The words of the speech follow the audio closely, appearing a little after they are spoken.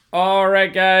All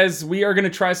right, guys, we are going to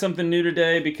try something new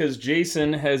today because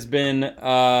Jason has been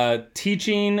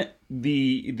teaching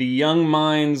the young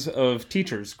minds of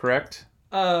teachers, correct?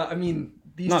 These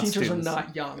Not teachers students. are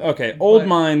not young. Okay, old but,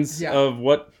 minds yeah. of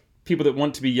what people that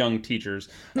want to be young teachers.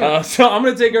 So I'm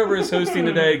going to take over his hosting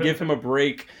today, give him a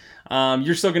break.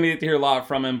 You're still going to get to hear a lot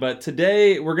from him, but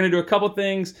today we're going to do a couple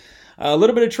things. A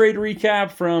little bit of trade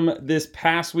recap from this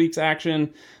past week's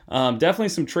action. Definitely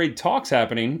some trade talks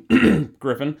happening,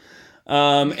 Griffin.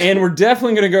 And we're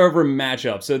definitely going to go over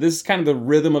matchups. So this is kind of the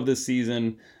rhythm of this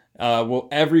season. We'll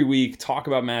every week talk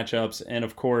about matchups and,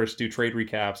 of course, do trade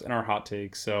recaps and our hot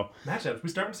takes. So Matchups. We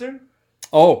starting soon?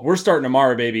 Oh, we're starting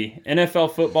tomorrow, baby.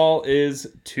 NFL football is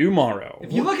tomorrow.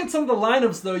 If you look at some of the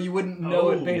lineups, though, you wouldn't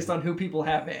know it based on who people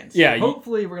have in. So Yeah,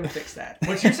 hopefully we're going to fix that.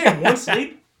 What you're saying? One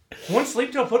sleep? One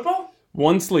sleep till football?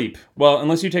 One sleep. Well,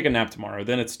 unless you take a nap tomorrow,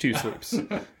 then it's 2 sleeps.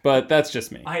 But that's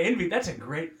just me. I envy. That's a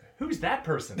great. Who's that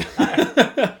person?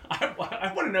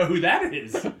 I want to know who that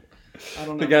is. I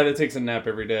don't know. The guy that takes a nap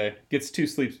every day gets 2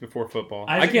 sleeps before football.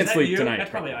 Isaac, I can't is that sleep you? tonight.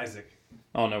 That's probably Isaac.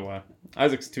 Oh, no way.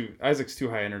 Isaac's too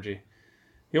high energy.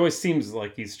 He always seems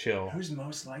like he's chill. Who's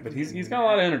most likely? But he's got a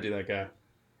lot of energy, that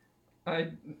guy.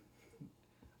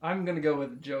 I'm going to go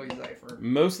with Joey Zeifer.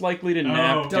 Most likely to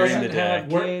nap during the doesn't day. have-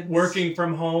 Kids. Working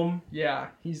from home. Yeah,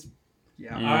 he's...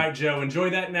 Yeah. All right, Joe. Enjoy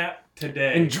that nap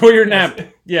today. Enjoy your nap.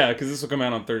 Yeah, because this will come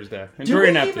out on Thursday. Enjoy Do your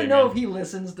we nap even today, know man. if he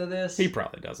listens to this? He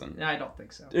probably doesn't. I don't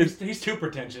think so. He's too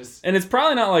pretentious. And it's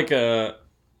probably not like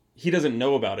he doesn't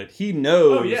know about it. He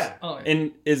knows Oh yeah.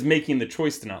 and is making the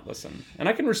choice to not listen. And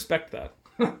I can respect that.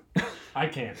 I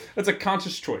can't. That's a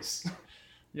conscious choice.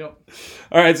 Yep.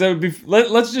 All right, so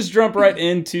let's just jump right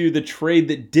into the trade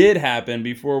that did happen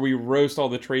before we roast all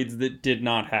the trades that did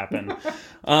not happen.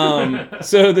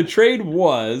 So the trade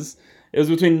was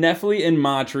between Neffley and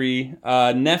Matry.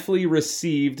 Neffley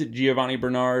received Giovanni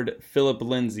Bernard, Philip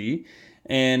Lindsay,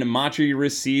 and Matry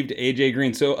received AJ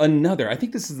Green. So I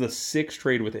think this is the 6th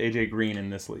trade with AJ Green in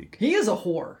this league. He is a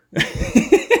whore.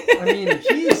 I mean,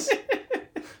 he's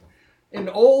an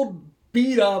old,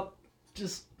 beat up,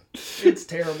 just, it's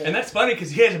terrible. And that's funny because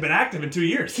he hasn't been active in 2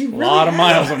 years. He A really lot of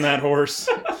miles hasn't. on that horse.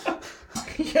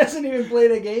 He hasn't even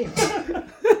played a game.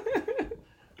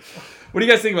 What do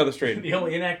you guys think about this trade? The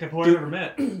only inactive whore I've ever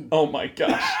met. Oh my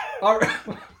gosh. All right.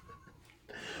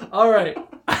 All right.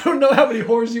 I don't know how many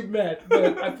whores you've met,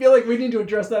 but I feel like we need to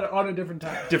address that on a different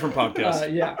time. Different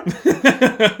podcast. Yeah.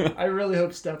 I really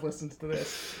hope Steph listens to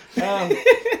this.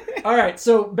 All right.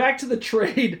 So back to the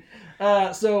trade.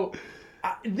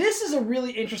 This is a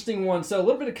really interesting one. So a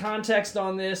little bit of context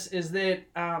on this is that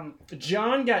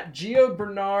John got Gio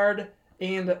Bernard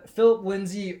and Philip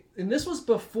Lindsay, and this was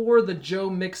before the Joe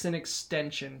Mixon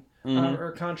extension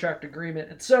or contract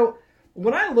agreement. And so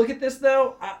when I look at this,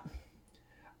 though,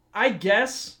 I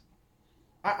guess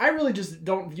I really just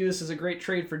don't view this as a great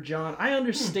trade for John. I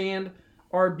understand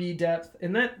RB depth,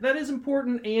 and that is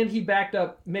important, and he backed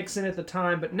up Mixon at the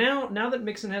time. But now that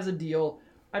Mixon has a deal,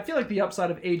 I feel like the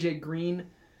upside of AJ Green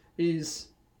is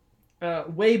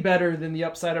way better than the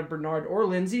upside of Bernard or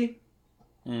Lindsay.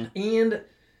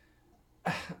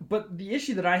 But the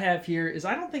issue that I have here is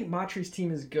I don't think Matry's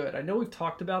team is good. I know we've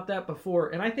talked about that before,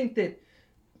 and I think that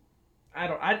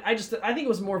I think it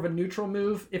was more of a neutral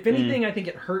move. If anything, I think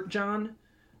it hurt John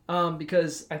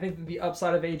because I think that the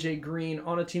upside of AJ Green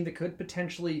on a team that could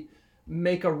potentially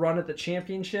make a run at the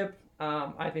championship,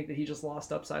 I think that he just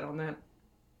lost upside on that.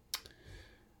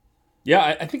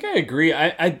 Yeah, I think I agree.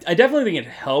 I definitely think it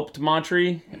helped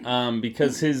Matry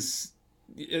because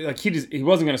he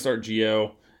wasn't going to start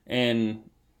Gio, and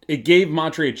it gave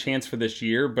Matry a chance for this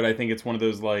year. But I think it's one of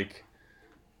those like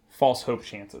false hope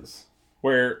chances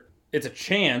where it's a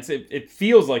chance. It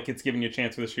feels like it's giving you a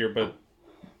chance for this year, but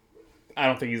I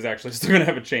don't think he's actually still going to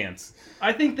have a chance.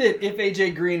 I think that if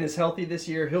AJ Green is healthy this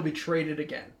year, he'll be traded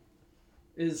again.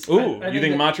 You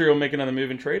think Matry will make another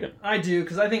move and trade him? I do,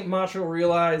 because I think Matry will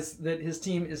realize that his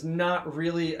team is not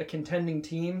really a contending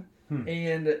team,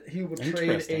 and he will trade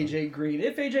AJ Green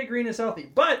if AJ Green is healthy.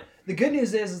 But the good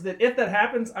news is that if that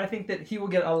happens, I think that he will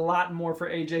get a lot more for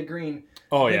AJ Green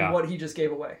than what he just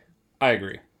gave away. I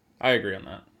agree on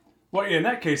that. Well, in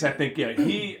that case, I think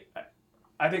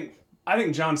I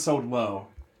think John sold low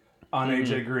on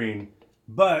AJ Green,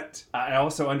 but I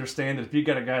also understand that if you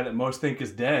got a guy that most think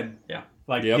is dead,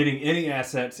 getting any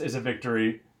assets is a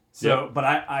victory. So, but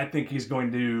I think he's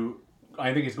going to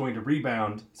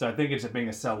rebound. So I think it's being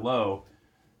a sell low,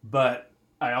 but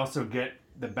I also get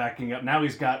the backing up. Now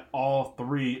he's got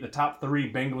the top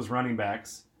 3 Bengals running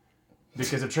backs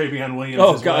because of Travion Williams.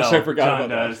 Oh gosh, I forgot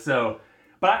about that. So,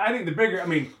 but I think the bigger,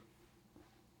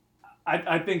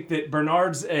 I think that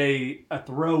Bernard's a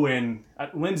throw-in.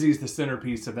 Lindsey's the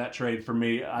centerpiece of that trade for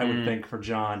me, I would think, for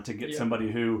John, to get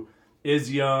somebody who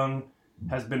is young,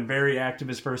 has been very active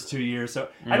his first 2 years. So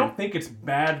I don't think it's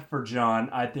bad for John.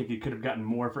 I think he could have gotten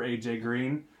more for A.J.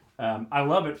 Green. I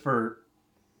love it for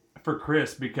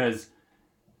Chris because,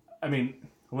 I mean,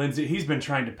 Lindsey, he's been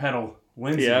trying to peddle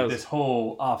Lindsey this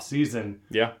whole offseason.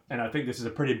 Yeah. And I think this is a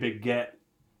pretty big get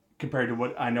compared to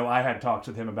what I know I had talked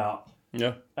with him about.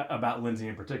 Yeah. About Lindsey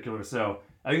in particular. So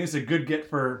I think it's a good get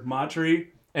for Matry,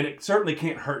 and it certainly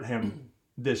can't hurt him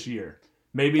this year.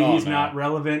 Maybe he's not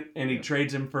relevant, and he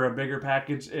trades him for a bigger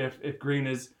package if Green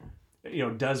is,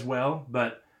 does well.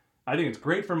 But I think it's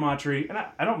great for Matry, and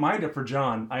I don't mind it for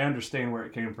John. I understand where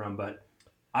it came from, but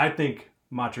I think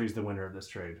Matry's the winner of this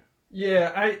trade.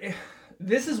 Yeah,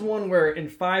 this is one where in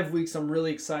 5 weeks I'm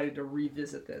really excited to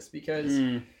revisit this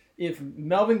because if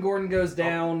Melvin Gordon goes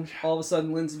down, all of a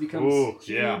sudden Lindsey becomes huge.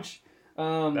 Yeah.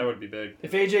 That would be big.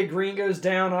 If A.J. Green goes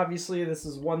down, obviously this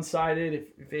is one-sided.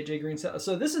 If A.J. Green... So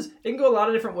it can go a lot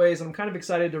of different ways, and I'm kind of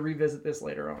excited to revisit this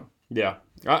later on. Yeah,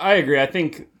 I agree. I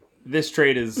think this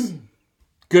trade is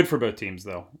good for both teams,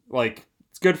 though. Like,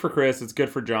 it's good for Chris. It's good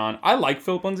for John. I like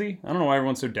Philip Lindsey. I don't know why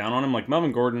everyone's so down on him. Like,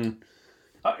 Melvin Gordon...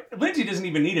 Lindsey doesn't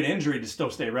even need an injury to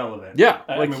still stay relevant. Yeah.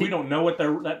 We don't know what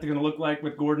they're going to look like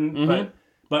with Gordon,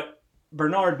 but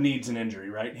Bernard needs an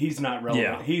injury, right? He's not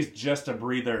relevant. Yeah. He's just a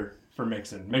breather for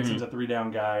Mixon. Mixon's a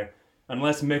 3-down guy.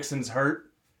 Unless Mixon's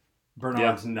hurt,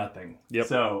 Bernard's nothing. Yep.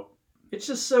 So it's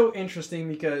just so interesting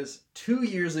because 2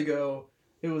 years ago,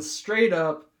 it was straight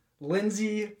up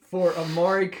Lindsey for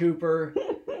Amari Cooper,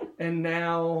 and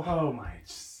now... Oh my,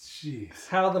 jeez.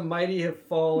 How the mighty have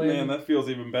fallen. Man, that feels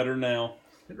even better now.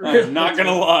 I'm not going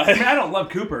to lie. I mean, I don't love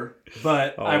Cooper,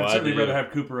 but I would certainly rather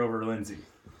have Cooper over Lindsey.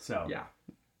 So yeah.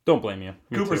 Don't blame you.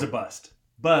 Cooper's a bust.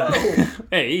 But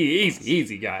hey,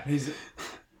 easy guy.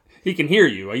 He can hear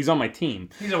you. He's on my team.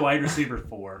 He's a wide receiver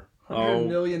 4. $100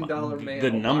 million man.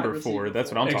 The number 4.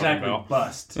 That's what I'm talking about.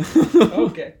 Bust.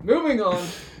 Okay, moving on.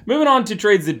 Moving on to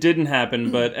trades that didn't happen,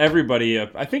 but everybody,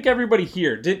 I think everybody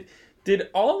here did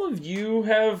all of you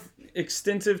have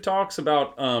extensive talks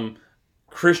about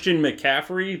Christian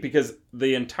McCaffrey? Because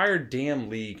the entire damn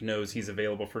league knows he's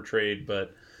available for trade,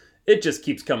 but it just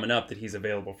keeps coming up that he's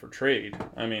available for trade.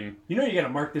 I mean... you got to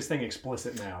mark this thing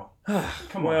explicit now. Come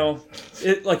on. Well,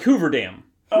 like Hoover Dam.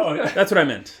 Oh, that's what I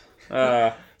meant.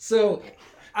 So,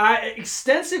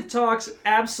 extensive talks,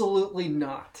 absolutely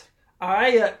not.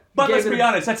 But let's be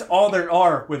honest, that's all there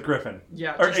are with Griffin.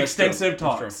 Yeah. Or extensive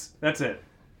talks. That's it.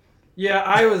 Yeah,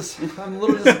 I'm a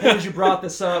little disappointed you brought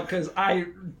this up because I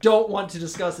don't want to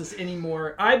discuss this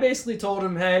anymore. I basically told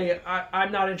him, hey,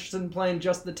 I'm not interested in playing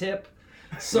just the tip.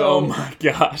 So oh my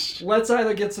gosh. Let's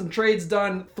either get some trades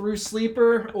done through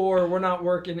Sleeper or we're not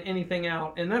working anything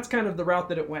out. And that's kind of the route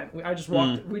that it went.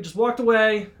 We just walked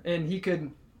away and he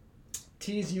could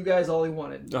tease you guys all he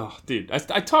wanted. Oh, dude. I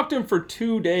talked to him for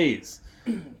 2 days.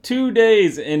 2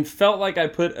 days and felt like I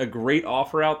put a great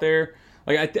offer out there.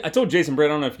 Like I told Jason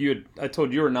Brett, I don't know if I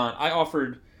told you or not, I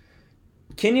offered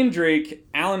Kenyon Drake,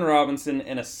 Allen Robinson,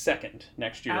 and a second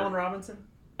next year. Allen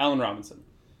Robinson.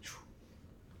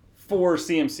 For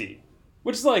CMC.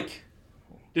 Which is like...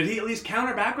 did he at least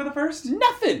counter back with a first?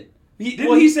 Nothing.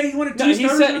 Didn't he say he wanted 2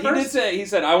 starters in the first? He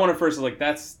said, I want a first. Like,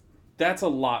 that's a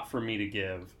lot for me to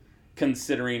give,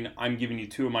 considering I'm giving you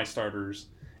 2 of my starters.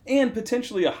 And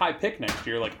potentially a high pick next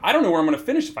year. Like, I don't know where I'm going to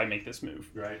finish if I make this move.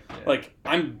 Right. Yeah. Like,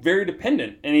 I'm very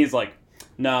dependent. And he's like,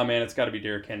 nah, man, it's got to be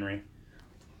Derrick Henry.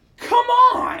 Come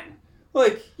on!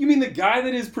 Like, you mean the guy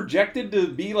that is projected to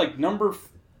be, like, number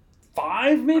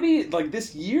 5, maybe? Like,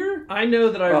 this year? I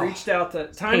know that I reached out to...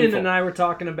 Tynan and I were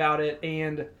talking about it,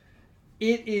 and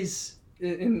it is...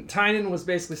 and Tynan was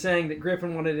basically saying that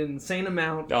Griffin wanted an insane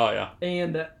amount. Oh, yeah.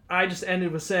 And I just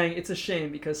ended with saying it's a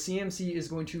shame because CMC is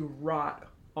going to rot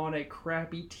on a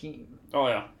crappy team. Oh,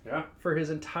 yeah. Yeah. For his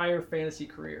entire fantasy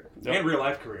career. Yep. And real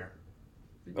life career.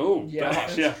 Oh, yeah,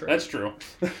 gosh. That's true.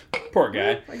 Poor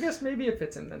guy. I guess maybe it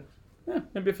fits in then. Yeah,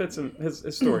 maybe it fits in his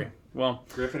story. Well,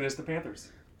 Griffin is the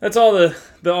Panthers. That's all the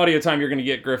audio time you're going to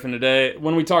get, Griffin, today.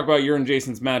 When we talk about your and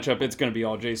Jason's matchup, it's going to be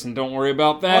all Jason. Don't worry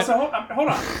about that. Also, hold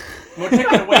on. We'll take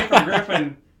it away from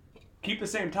Griffin. Keep the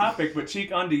same topic, but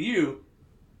Cheek, onto you.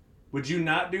 Would you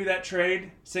not do that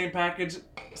trade, same package,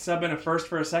 sub in a first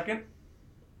for a second?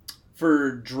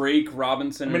 For Drake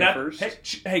Robinson in first?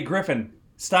 Hey, Griffin,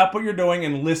 stop what you're doing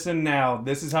and listen now.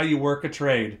 This is how you work a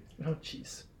trade. Oh,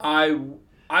 jeez.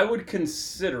 I would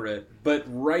consider it, but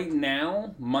right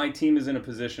now, my team is in a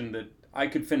position that I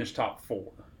could finish top 4.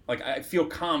 Like, I feel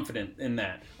confident in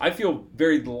that. I feel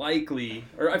very likely,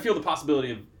 or I feel the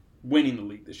possibility of winning the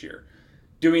league this year.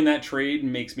 doing that trade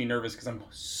makes me nervous because I'm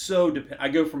so I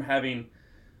go from having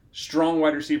strong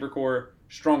wide receiver core,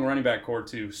 strong running back core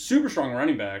to super strong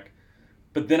running back,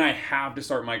 but then I have to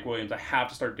start Mike Williams. I have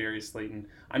to start Darius Slayton.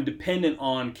 I'm dependent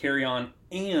on Kerryon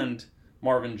and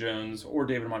Marvin Jones or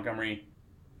David Montgomery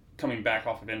coming back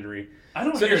off of injury. I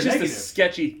don't. So hear it's just negative. a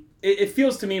sketchy. It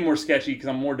feels to me more sketchy because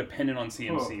I'm more dependent on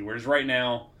CMC. Whereas right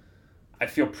now, I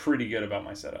feel pretty good about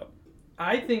my setup.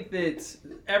 I think that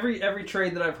every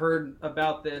trade that I've heard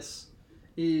about this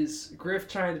is Griff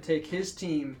trying to take his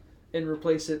team and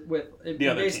replace it with The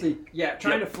other basically team.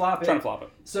 trying to flop it. Trying to flop it.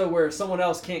 So where someone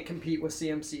else can't compete with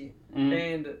CMC.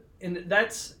 And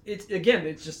that's it's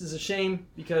just is a shame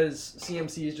because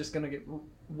CMC is just going to get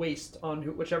waste on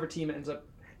whichever team ends up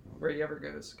where he ever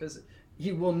goes because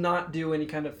he will not do any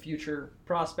kind of future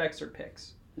prospects or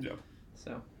picks. Yeah.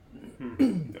 So.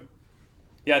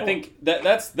 Yeah, I think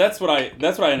that's what I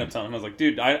ended up telling him. I was like,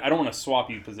 dude, I don't want to swap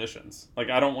you positions. Like,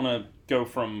 I don't want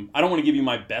to give you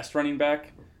my best running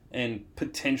back and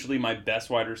potentially my best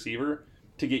wide receiver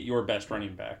to get your best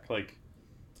running back. Like,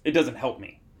 it doesn't help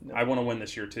me. No. I want to win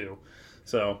this year too.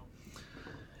 So,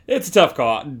 it's a tough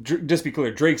call. Just be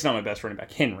clear, Drake's not my best running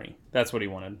back. Henry. That's what he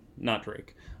wanted, not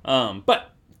Drake.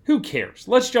 But who cares?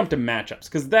 Let's jump to matchups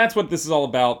because that's what this is all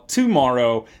about.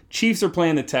 Tomorrow, Chiefs are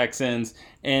playing the Texans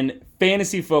and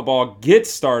fantasy football gets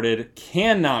started.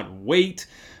 Cannot wait.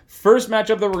 First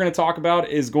matchup that we're going to talk about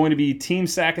is going to be Team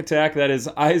Sack Attack. That is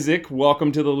Isaac.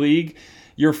 Welcome to the league.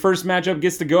 Your first matchup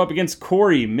gets to go up against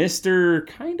Corey, Mr.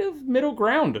 kind of middle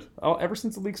ground. Ever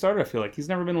since the league started, I feel like he's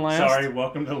never been last. Sorry,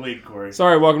 welcome to the league, Corey.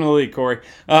 Sorry, welcome to the league, Corey.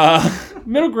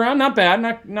 Middle ground, not bad.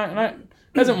 Not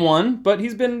hasn't won, but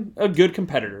he's been a good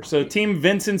competitor. So Team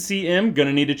Vincent CM, going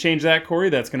to need to change that, Corey.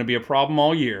 That's going to be a problem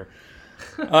all year.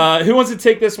 Who wants to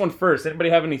take this one first? Anybody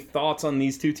have any thoughts on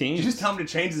these two teams? Did you just tell him to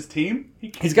change his team?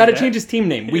 He's got to change his team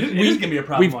name. It is going to be a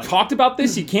problem. We've talked about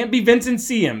this. You can't be Vincent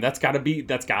CM. That's got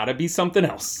to be something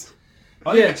else.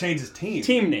 Oh, yeah, change his team.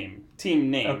 Team name,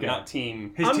 okay. not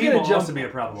team. His team will also be a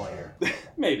problem all year.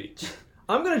 Maybe.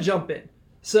 I'm gonna jump in.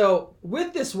 So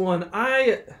with this one,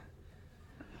 I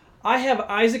have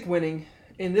Isaac winning,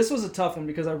 and this was a tough one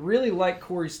because I really like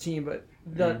Corey's team, but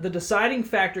the deciding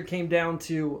factor came down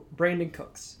to Brandon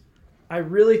Cooks. I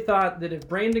really thought that if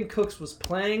Brandon Cooks was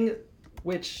playing,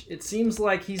 which it seems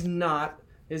like he's not,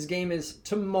 his game is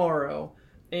tomorrow,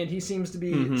 and he seems to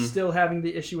be still having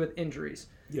the issue with injuries.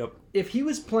 Yep. If he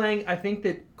was playing, I think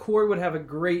that Corey would have a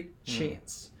great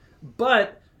chance.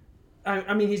 But,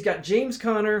 I mean, he's got James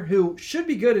Conner, who should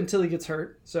be good until he gets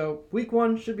hurt. So, week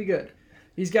 1 should be good.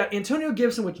 He's got Antonio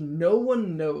Gibson, which no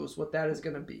one knows what that is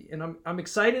going to be. And I'm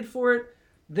excited for it.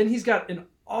 Then he's got an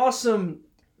awesome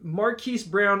Marquise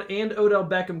Brown and Odell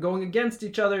Beckham going against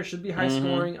each other. Should be high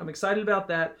scoring. I'm excited about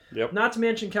that. Yep. Not to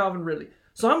mention Calvin Ridley.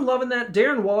 So I'm loving that.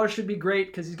 Darren Waller should be great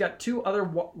because he's got 2 other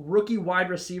rookie wide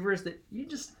receivers that you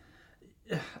just...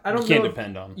 I don't know. You can't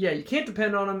depend on. Yeah, you can't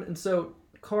depend on them. And so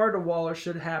Carr to Waller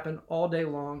should happen all day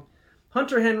long.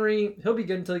 Hunter Henry, he'll be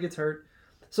good until he gets hurt.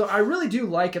 So I really do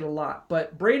like it a lot.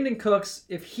 But Brandon Cooks,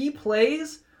 if he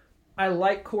plays, I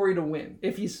like Corey to win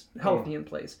if he's healthy and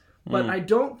plays. But I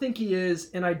don't think he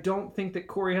is, and I don't think that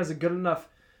Corey has a good enough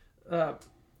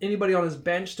anybody on his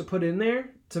bench to put in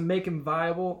there to make him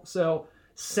viable. So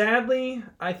sadly,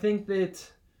 I think that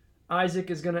Isaac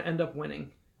is going to end up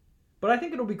winning. But I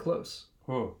think it'll be close.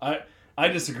 Whoa. I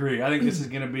disagree. I think this is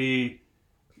going to be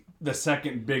the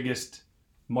second biggest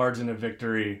margin of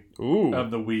victory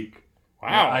of the week.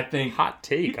 Wow. I think hot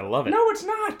take. I love it. No, it's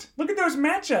not. Look at those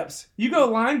matchups. You go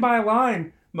line by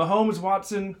line. Mahomes,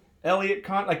 Watson, Elliott,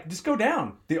 just go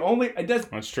down.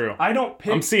 That's true.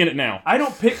 I'm seeing it now. I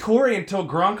don't pick Corey until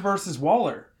Gronk versus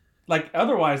Waller.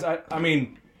 Otherwise, I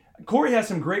mean, Corey has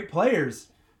some great players,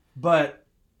 but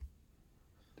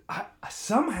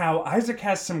somehow Isaac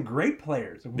has some great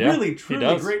players. Really,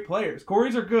 truly great players.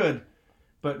 Corey's are good,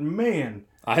 but man,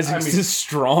 Isaac's is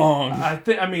strong.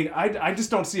 I just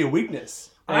don't see a weakness.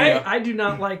 I do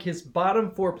not like his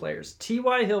bottom 4 players: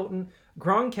 T.Y. Hilton,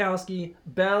 Gronkowski,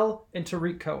 Bell, and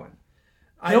Tariq Cohen.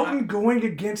 Hilton going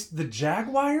against the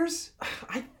Jaguars?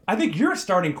 I think you're a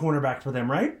starting cornerback for them,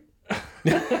 right?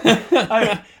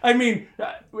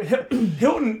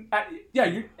 Hilton.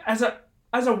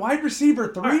 As a wide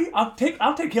receiver 3, I'll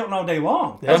take Hilton all day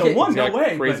long. As a 1, no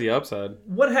way. Crazy upside.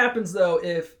 What happens though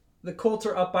if the Colts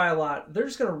are up by a lot? They're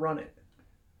just going to run it.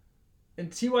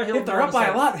 And T.Y. Hilton. If they're up by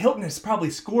a lot, Hilton has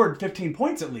probably scored 15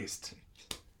 points at least.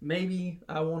 maybe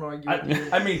I won't argue with you.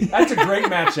 I mean, that's a great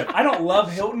matchup. I don't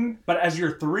love Hilton, but as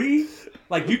your 3,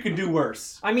 like, you could do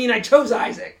worse. I mean, I chose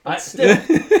Isaac, but still.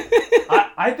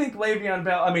 I think Le'Veon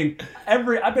Bell, I mean, I've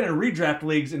been in redraft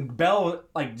leagues, and Bell,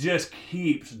 like, just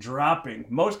keeps dropping.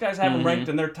 Most guys have him ranked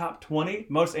in their top 20,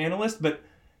 most analysts, but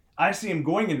I see him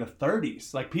going in the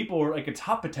 30s. Like, people are like, it's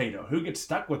hot potato. Who gets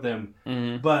stuck with him?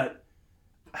 But,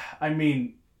 I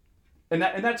mean, and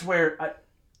that's where,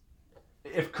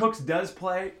 if Cooks does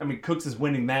play, I mean, Cooks is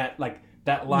winning that, like,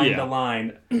 that line to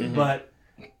line. But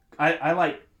I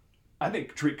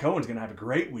think Tariq Cohen's going to have a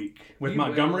great week with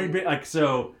Montgomery. Like,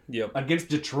 so against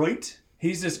Detroit,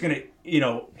 he's just going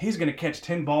to, he's going to catch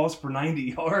 10 balls for 90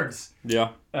 yards. Yeah.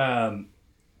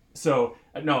 So,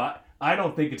 no, I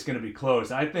don't think it's going to be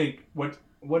close. I think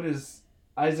what is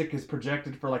Isaac is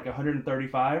projected for like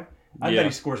 135. I bet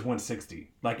he scores 160.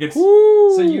 Like, it's.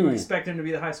 Woo! So you expect him to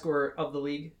be the high scorer of the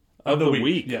league? Of the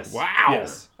week. Yes. Wow.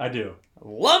 Yes, I do.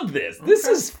 Love this. This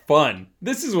is fun.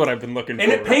 This is what I've been looking for.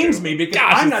 And it pains me because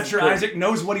I'm not sure Isaac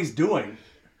knows what he's doing.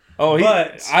 Oh,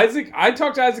 Isaac. I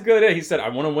talked to Isaac the other day. He said, "I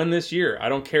want to win this year. I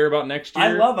don't care about next year.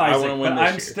 I love Isaac, I want to win but this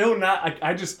I'm year." still not.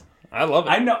 I love it.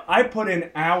 I know. I put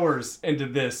in hours into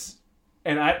this,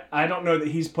 and I don't know that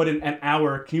he's put in an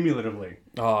hour cumulatively.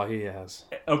 Oh, he has.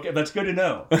 Okay, that's good to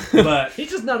know. But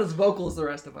he's just not as vocal as the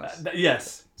rest of us.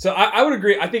 Yes. So I would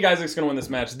agree. I think Isaac's going to win this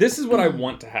match. This is what I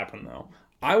want to happen, though.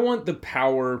 I want the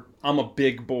power. I'm a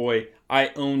big boy.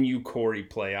 I own you, Corey.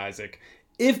 Play Isaac.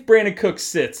 If Brandon Cooks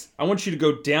sits, I want you to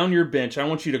go down your bench. I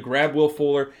want you to grab Will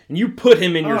Fuller and you put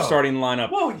him in your starting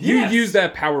lineup. Well, yes. You use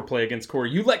that power play against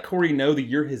Corey. You let Corey know that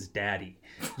you're his daddy.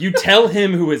 You tell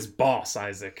him who is boss,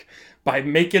 Isaac, by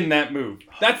making that move.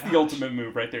 That's the ultimate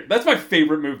move right there. That's my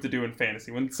favorite move to do in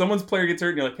fantasy. When someone's player gets hurt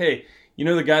and you're like, hey, you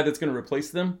know the guy that's going to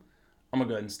replace them? I'm going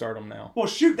to go ahead and start him now. Well,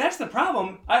 shoot, that's the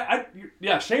problem.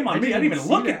 Shame on me. I didn't even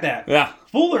look at that. Yeah.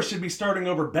 Fuller should be starting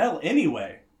over Bell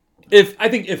anyway. If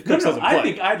Cooks doesn't play. I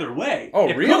think either way. Oh,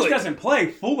 if really? If Cooks doesn't play,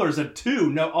 Fuller's a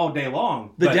 2 all day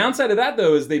long. The downside of that,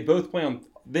 though, is they both play on...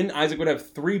 Then Isaac would have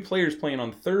 3 players playing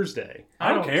on Thursday.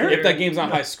 I don't care. If that game's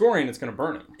not high scoring, it's going to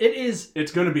burn him. It is.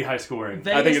 It's going to be high scoring.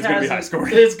 Vegas I think it's going to be high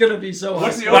scoring. It's going to be so high.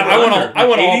 What's the I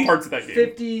want 80? all parts of that game.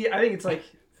 50. I think it's like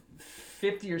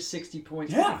 50 or 60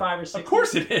 points. 55 or 60. Of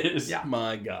course it is. Yeah.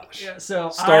 My gosh. Yeah, so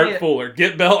start Fuller.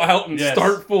 Get Bell out and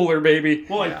start Fuller, baby.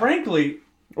 Well, and frankly...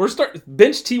 Or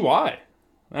bench T.Y.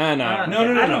 No. I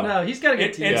don't know. He's got to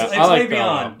get T.Y. It's like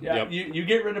Le'Veon. Yep. You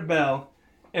get rid of Bell.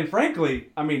 And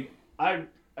frankly, I mean, I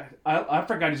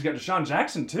forgot he's got Deshaun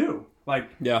Jackson too.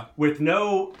 With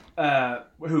no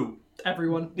who?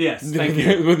 Everyone. Yes, thank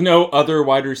you. With no other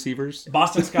wide receivers.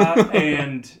 Boston Scott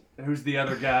and who's the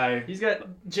other guy? He's got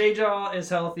J-Jaw is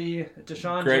healthy.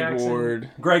 Deshaun Jackson.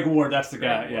 Greg Ward, that's the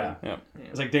guy. Greg Yeah.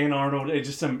 It's like Dan Arnold. It's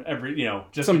just some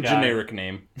just some generic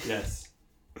name. Yes.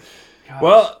 Gosh.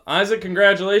 Well, Isaac,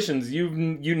 congratulations! You've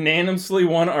unanimously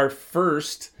won our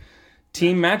first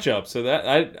team matchup. So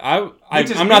that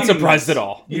I'm not surprised at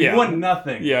all. You won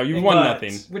nothing. Yeah, you won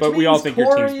nothing. But we all think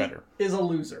Corey your team's better. Is a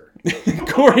loser.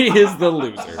 Corey is the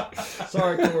loser.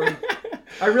 Sorry, Corey.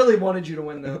 I really wanted you to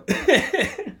win though.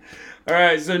 All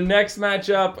right, so next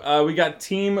matchup, we got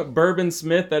Team Bourbon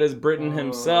Smith, that is Britton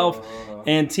himself,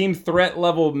 and Team Threat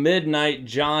Level Midnight,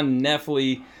 John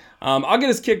Neffley. I'll get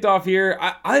us kicked off here.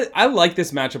 I like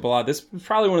this matchup a lot. This is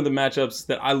probably one of the matchups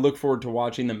that I look forward to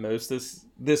watching the most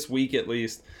this week at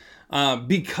least,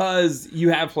 because you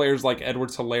have players like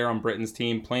Edwards-Helaire on Britton's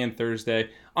team playing Thursday.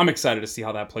 I'm excited to see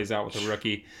how that plays out with a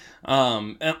rookie.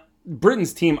 And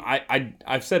Britton's team,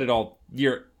 I've said it all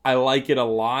year. I like it a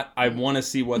lot. I want to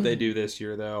see what they do this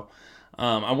year, though.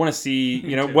 I want to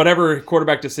see, whatever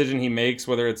quarterback decision he makes,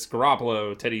 whether it's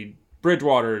Garoppolo, Teddy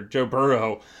Bridgewater, Joe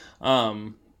Burrow.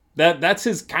 That's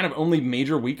his kind of only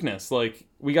major weakness. Like,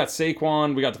 we got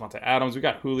Saquon, we got Devontae Adams, we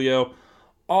got Julio,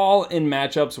 all in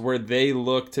matchups where they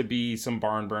look to be some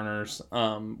barn burners.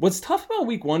 What's tough about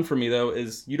week 1 for me, though,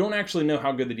 is you don't actually know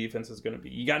how good the defense is going to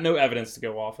be. You got no evidence to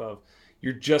go off of.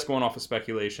 You're just going off of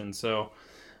speculation. So,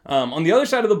 on the other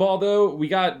side of the ball, though, we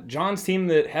got John's team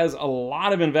that has a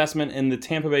lot of investment in the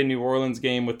Tampa Bay New Orleans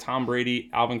game with Tom Brady,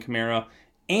 Alvin Kamara,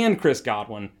 and Chris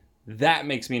Godwin. That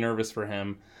makes me nervous for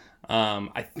him.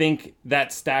 I think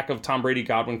that stack of Tom Brady,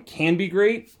 Godwin can be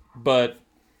great, but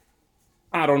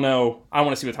I don't know. I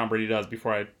want to see what Tom Brady does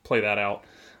before I play that out.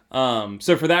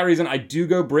 So for that reason, I do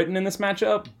go Britton in this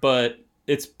matchup, but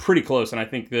it's pretty close, and I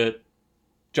think that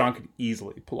John could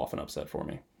easily pull off an upset for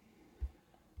me.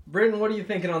 Britton, what are you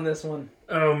thinking on this one?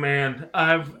 Oh man,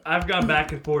 I've gone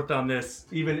back and forth on this.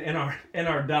 Even in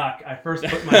our doc, I first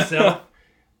put myself,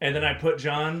 and then I put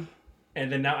John,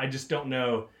 and then now I just don't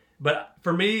know. But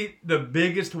for me, the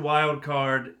biggest wild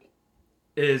card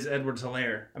is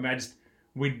Edwards-Helaire. I mean,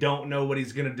 we don't know what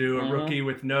he's going to do. A rookie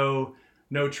with no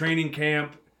training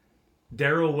camp.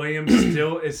 Darrell Williams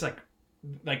still is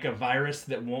like a virus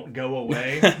that won't go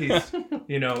away. He's,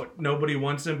 nobody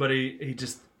wants him, but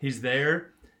he's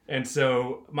there. And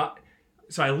so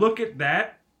I look at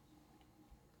that.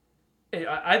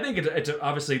 I think it's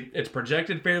obviously it's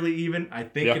projected fairly even. I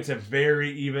think it's a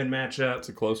very even matchup. It's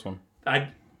a close one.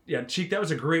 Cheek, that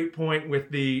was a great point with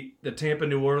the Tampa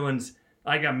New Orleans.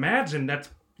 I imagine that's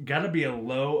got to be a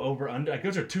low over under.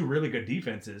 Those are two really good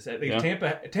defenses. I think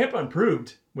Tampa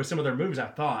improved with some of their moves. I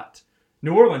thought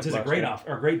New Orleans is a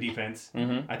great defense.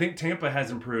 I think Tampa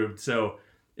has improved, so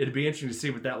it'd be interesting to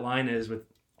see what that line is with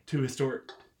two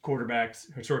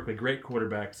historically great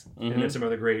quarterbacks, and then some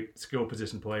other great skill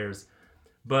position players.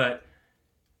 But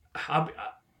I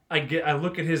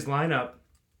look at his lineup,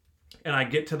 and I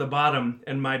get to the bottom,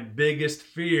 and my biggest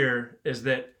fear is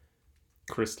that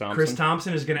Chris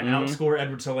Thompson is going to outscore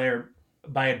Edwards-Helaire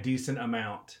by a decent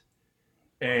amount.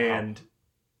 And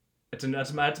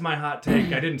that's my hot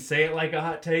take. I didn't say it like a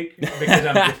hot take because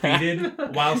I'm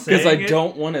defeated while saying it. Because I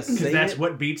don't want to say it. Because that's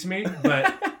what beats me.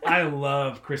 But I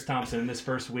love Chris Thompson in this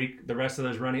first week. The rest of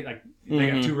those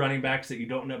they got two running backs that you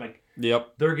don't know. He's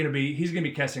going to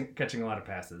be catching a lot of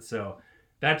passes. So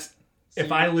that's...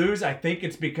 If I lose, I think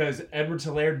it's because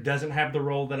Edwards-Helaire doesn't have the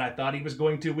role that I thought he was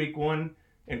going to week one,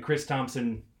 and Chris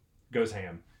Thompson goes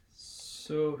ham.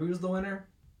 So who's the winner?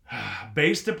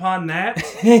 Based upon that,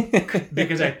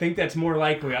 because I think that's more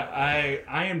likely, I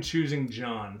am choosing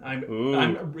John.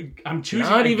 I'm choosing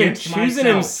not even choosing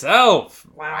himself.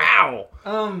 Wow.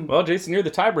 Well, Jason, you're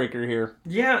the tiebreaker here.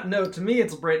 Yeah, no, to me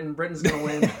it's Britton. Britton's gonna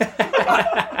win.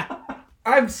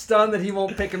 I'm stunned that he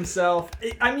won't pick himself.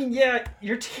 I mean, yeah,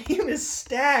 your team is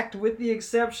stacked with the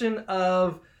exception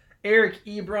of Eric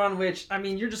Ebron, which, I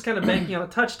mean, you're just kind of banking on a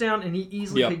touchdown, and he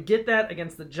easily could get that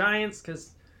against the Giants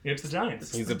because it's the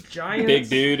Giants. He's a big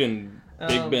dude and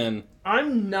Big Ben.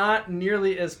 I'm not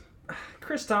nearly as...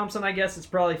 Chris Thompson, I guess it's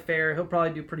probably fair. He'll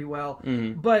probably do pretty well.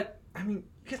 But, I mean,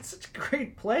 you get such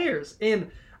great players. And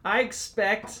I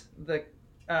expect the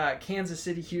Kansas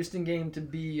City-Houston game to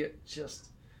be just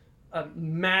a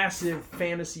massive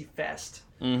fantasy fest.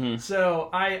 So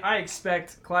I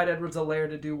expect Clyde Edwards-Helaire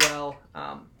to do well.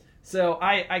 So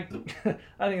I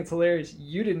think it's hilarious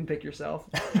you didn't pick yourself.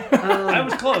 I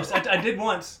was close. I did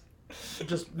once.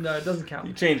 No, it doesn't count.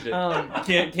 You changed it.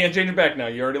 Can't change it back now.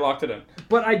 You already locked it in.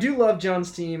 But I do love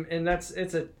John's team, and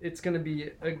it's going to be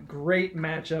a great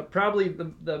matchup. Probably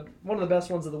the one of the best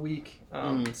ones of the week.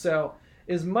 So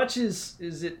as much as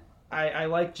I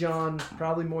like John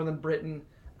probably more than Britton.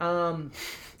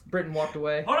 Britton walked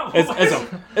away.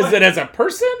 Is it as a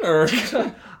person or?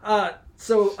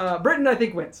 So Britton, I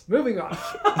think, wins. Moving on.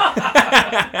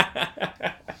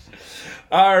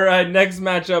 All right, next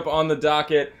matchup on the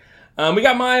docket. We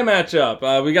got my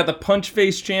matchup. We got the Punch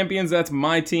Face Champions. That's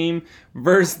my team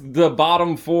versus the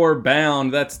Bottom Four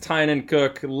Bound. That's Tynan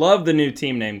Cook. Love the new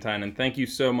team name, Tynan. Thank you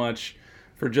so much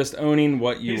for just owning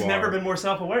what you are. He's never been more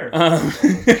self-aware.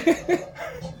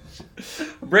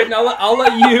 Britton, I'll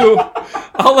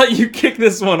let you kick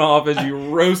this one off as you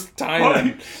roast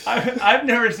Tynan. I've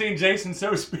never seen Jason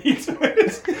so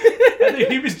speechless. I think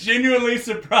he was genuinely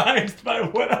surprised by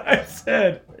what I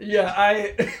said. Yeah,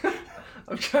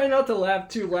 I'm trying not to laugh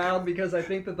too loud because I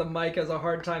think that the mic has a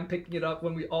hard time picking it up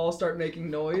when we all start making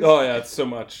noise. Oh yeah, it's so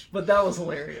much. But that was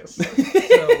hilarious. So,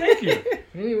 thank you.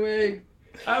 Anyway.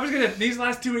 These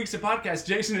last 2 weeks of podcast,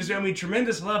 Jason has shown me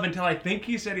tremendous love until I think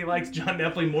he said he likes John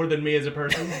Neppley more than me as a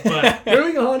person. But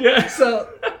moving on. Yeah. So,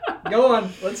 go on.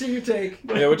 Let's see your take.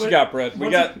 Yeah, what you got, Brett? We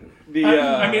got the.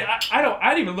 I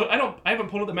haven't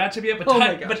pulled up the matchup yet,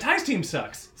 but Ty's team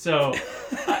sucks. So,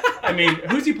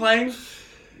 who's he playing?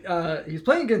 He's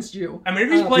playing against you. I mean,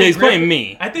 if he's playing, he's playing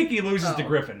me. I think he loses to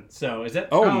Griffin. So is that?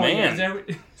 Oh man.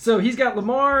 So he's got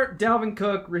Lamar, Dalvin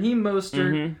Cook, Raheem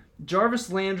Mostert,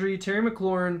 Jarvis Landry, Terry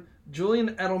McLaurin,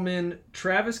 Julian Edelman,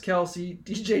 Travis Kelce,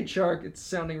 DJ Chark. It's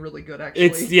sounding really good,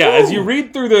 actually. As you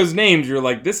read through those names, you're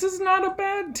like, this is not a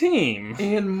bad team.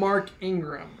 And Mark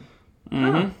Ingram.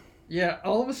 Yeah,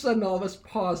 all of a sudden, all of us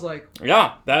pause like...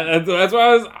 Yeah, that's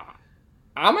why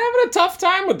I'm having a tough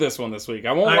time with this one this week.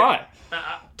 I won't lie.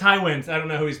 Ty wins. I don't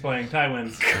know who he's playing. Ty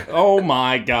wins. Oh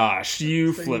my gosh,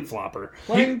 you flip-flopper.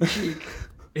 Playing cheek.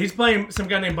 He's playing some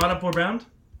guy named Bottom Four Bound?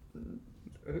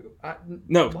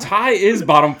 No, what? Ty is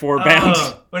Bottom Four Bound.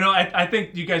 I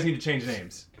think you guys need to change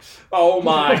names. Oh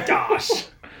my gosh.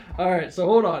 All right, so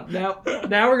hold on. Now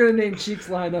we're going to name Cheek's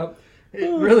lineup. It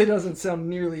really doesn't sound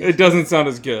nearly as It doesn't sound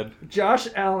as good. Josh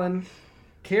Allen,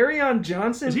 Kerryon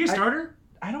Johnson. Is he a starter?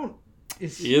 I don't.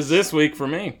 He is this week for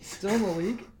me. Still in the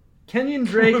league? Kenyon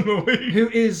Drake, who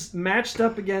is matched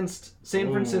up against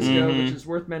San Francisco, which is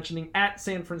worth mentioning, at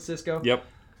San Francisco. Yep.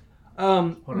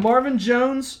 Marvin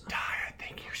Jones. I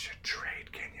think you should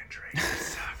trade Kenyon Drake. He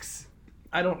sucks.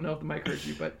 I don't know if the mic heard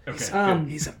you, but okay.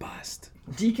 He's a bust.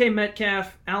 DK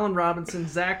Metcalf, Allen Robinson,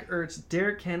 Zach Ertz,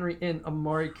 Derrick Henry, and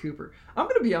Amari Cooper. I'm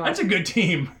going to be honest. That's a good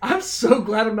team. I'm so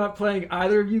glad I'm not playing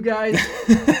either of you guys.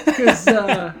 Because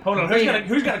hold on,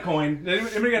 who's got a coin?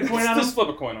 Anybody got a coin on Just him? flip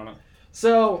a coin on it.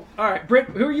 So, all right, Britt,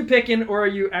 who are you picking, or are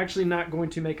you actually not going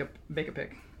to make a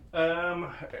pick?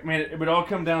 It would all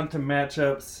come down to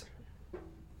matchups.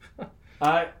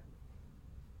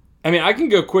 I mean, I can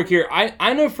go quick here.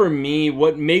 I know for me,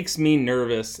 what makes me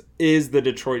nervous is the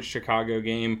Detroit-Chicago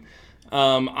game.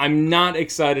 I'm not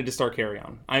excited to start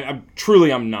Kerryon.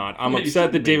 I'm not. I'm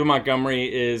upset that David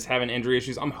Montgomery is having injury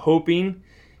issues. I'm hoping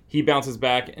he bounces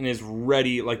back and is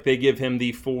ready, like they give him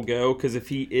the full go, because if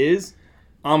he is,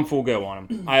 I'm full go on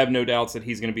him. I have no doubts that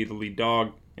he's going to be the lead dog,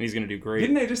 and he's going to do great.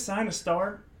 Didn't they just sign a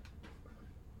star?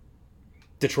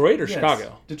 Detroit or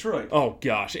Chicago? Detroit. Oh,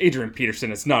 gosh. Adrian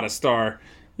Peterson is not a star.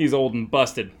 He's old and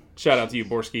busted. Shout out to you,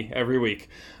 Borski, every week.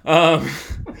 So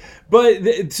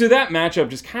that matchup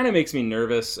just kind of makes me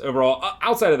nervous overall.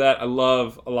 Outside of that, I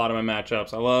love a lot of my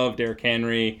matchups. I love Derrick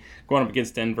Henry going up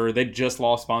against Denver. They just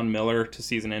lost Von Miller to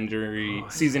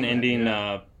season-ending,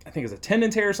 I think it's a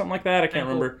tendon tear or something like that. I can't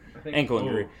remember. Ankle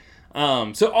injury.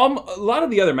 So a lot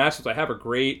of the other matchups I have are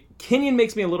great. Kenyon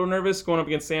makes me a little nervous going up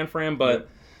against San Fran, but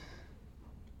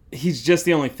he's just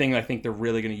the only thing I think they're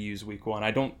really going to use week one.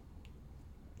 I don't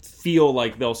feel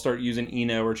like they'll start using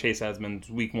Eno or Chase Edmonds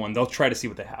week one. They'll try to see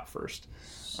what they have first.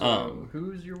 So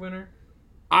who's your winner?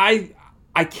 I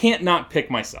can't not pick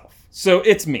myself. So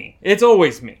it's me. It's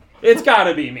always me. It's got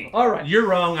to be me. All right. You're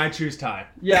wrong. I choose Ty.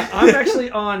 Yeah, I'm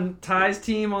actually on Ty's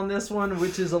team on this one,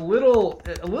 which is a little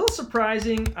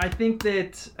surprising. I think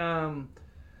that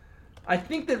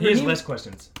He has less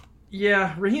questions.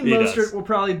 Yeah, Raheem Mostert will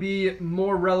probably be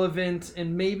more relevant,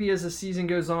 and maybe as the season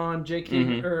goes on,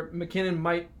 J.K. or McKinnon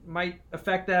might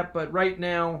affect that. But right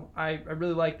now, I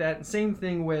really like that. And same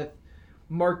thing with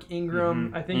Mark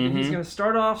Ingram. I think that he's going to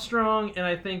start off strong, and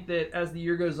I think that as the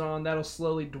year goes on, that'll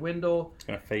slowly dwindle. It's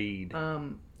going to fade.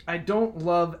 I don't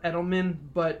love Edelman,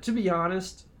 but to be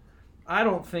honest, I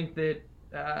don't think that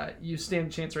you stand a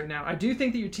chance right now. I do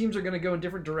think that your teams are going to go in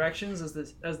different directions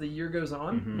as the year goes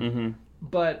on,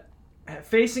 but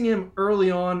facing him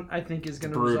early on, I think, is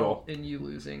going to result in you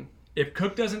losing. If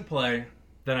Cook doesn't play,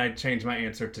 then I change my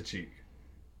answer to Cheek.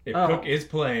 If Cook is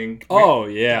playing...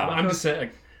 I'm just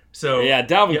saying...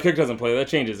 Dalvin Cook doesn't play. That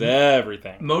changes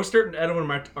everything. Mostert and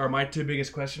Edelman are my two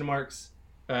biggest question marks.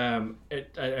 I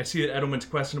see that Edelman's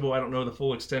questionable. I don't know the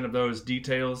full extent of those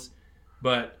details,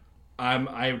 but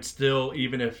I would still,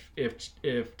 even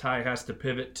if Ty has to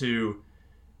pivot to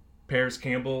Paris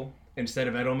Campbell instead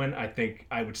of Edelman, I think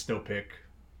I would still pick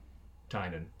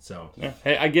Tynan. So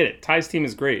hey, I get it. Ty's team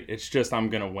is great. It's just I'm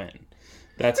gonna win.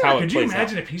 That's how it plays out. Could you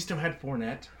imagine if he still had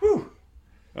Fournette? Whew.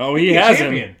 Oh, he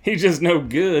hasn't. He's just no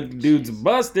good. Dude's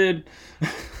busted.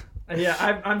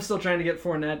 Yeah, I'm still trying to get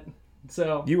Fournette.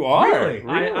 So you are. Really?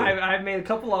 I've made a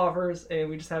couple offers, and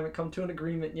we just haven't come to an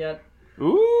agreement yet.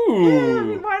 Ooh. I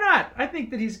mean, why not? I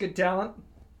think that he's good talent.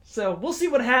 So we'll see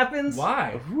what happens.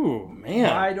 Why? Ooh, man.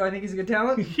 Why do I think he's a good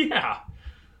talent? Yeah.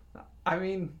 I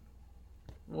mean,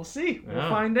 we'll see. We'll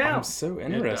find out. I'm so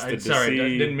interested Sorry, to I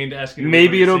see. didn't mean to ask you.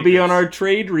 Maybe it'll be on our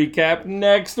trade recap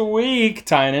next week.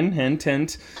 Tynan, hint,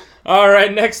 hint. All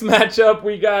right, next matchup,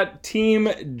 we got Team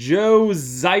Joe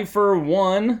Zeifer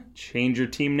 1. Change your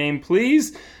team name,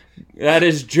 please. That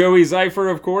is Joey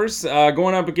Zeifer, of course,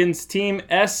 going up against Team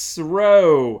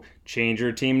S-Row. Change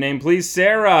your team name, please,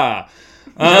 Sarah.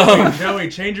 Joey,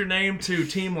 change your name to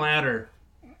Team Ladder.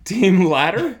 Team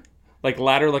Ladder? Like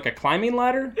a climbing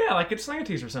ladder? Yeah, like it's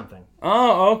Slanties or something.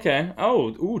 Oh, okay.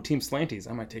 Team Slanties.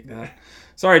 I might take that.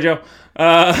 Sorry, Joe.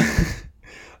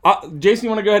 Jason, you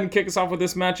want to go ahead and kick us off with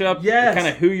this matchup? Yes. Kind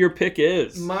of who your pick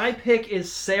is. My pick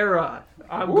is Sarah.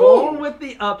 I'm going with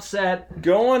the upset.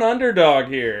 Going underdog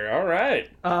here. All right.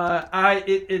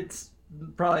 It's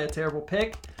probably a terrible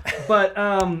pick, but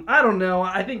I don't know.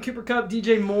 I think Cooper Kupp,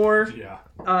 DJ Moore,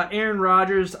 Aaron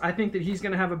Rodgers. I think that he's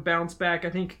going to have a bounce back. I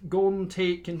think Golden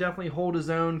Tate can definitely hold his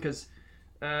own because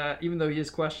even though he is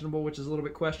questionable, which is a little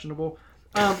bit questionable.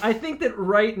 I think that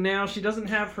right now she doesn't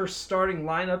have her starting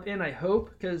lineup in, I hope,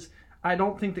 because I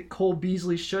don't think that Cole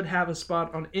Beasley should have a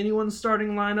spot on anyone's starting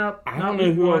lineup. I don't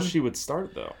know who else she would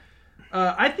start, though.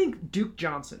 I think Duke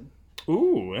Johnson.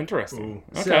 Ooh, interesting.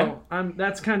 Okay. So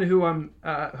that's kind of who I'm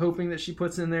hoping that she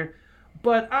puts in there.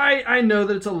 But I know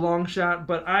that it's a long shot,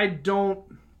 but I'm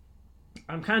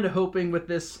kind of hoping with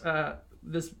this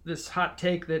this hot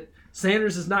take that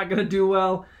Sanders is not going to do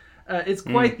well. It's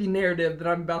quite the narrative that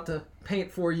I'm about to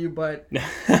paint for you, but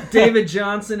David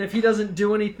Johnson, if he doesn't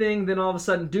do anything, then all of a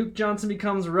sudden Duke Johnson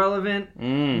becomes relevant.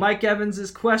 Mike Evans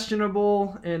is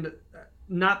questionable, and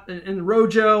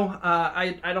Rojo,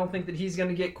 I don't think that he's going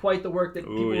to get quite the work that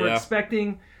people were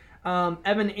expecting.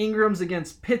 Evan Ingram's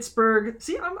against Pittsburgh.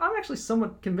 See, I'm actually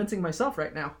somewhat convincing myself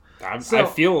right now. I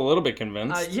feel a little bit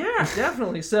convinced. Yeah,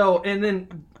 definitely. So, and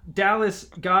then Dallas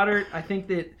Goedert, I think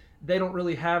that they don't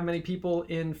really have many people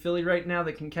in Philly right now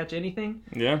that can catch anything.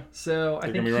 Yeah. So I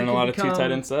think going to be running a lot of 2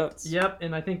 tight end sets. Yep,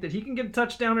 and I think that he can get a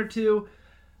touchdown or 2.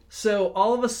 So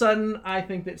all of a sudden, I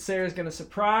think that Sarah's going to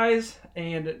surprise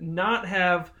and not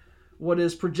have what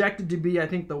is projected to be, I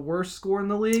think, the worst score in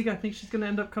the league. I think she's going to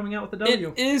end up coming out with a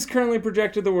W. It is currently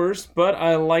projected the worst, but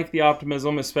I like the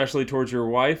optimism, especially towards your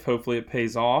wife. Hopefully it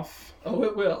pays off. Oh,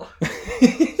 it will.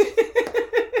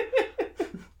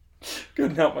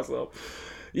 Couldn't help myself.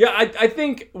 Yeah, I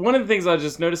think one of the things I was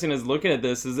just noticing as looking at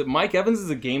this is that Mike Evans is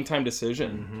a game-time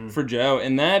decision for Joe,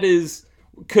 and that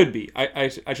could be. I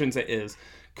shouldn't say is.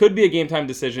 Could be a game-time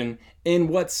decision, and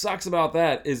what sucks about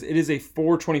that is it is a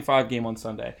 4:25 game on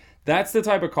Sunday. That's the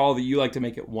type of call that you like to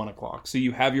make at 1 o'clock, so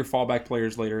you have your fallback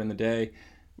players later in the day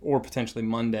or potentially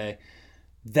Monday.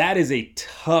 That is a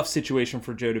tough situation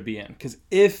for Joe to be in, because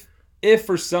if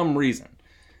for some reason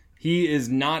he is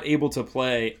not able to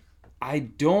play, I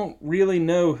don't really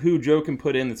know who Joe can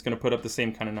put in that's going to put up the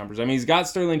same kind of numbers. I mean, he's got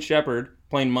Sterling Shepard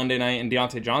playing Monday night and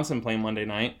Deontay Johnson playing Monday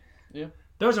night. Yeah.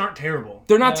 Those aren't terrible.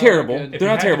 They're not terrible. They're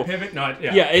not terrible. Pivot,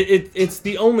 it's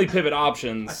the only pivot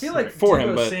options I feel like for Deebo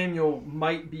him. But Samuel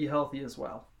might be healthy as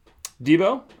well.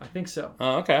 Deebo? I think so.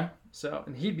 Oh, okay. So,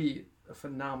 and he'd be a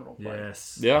phenomenal player.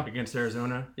 Yes. Yeah. Against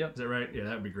Arizona? Yep. Is that right? Yeah,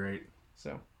 that would be great.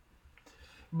 So,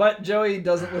 but Joey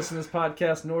doesn't listen to this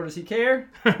podcast, nor does he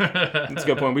care. That's a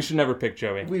good point. We should never pick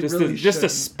Joey. Just really to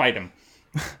spite him.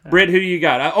 Britt, who do you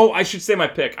got? I should say my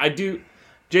pick. I do.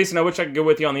 Jason, I wish I could go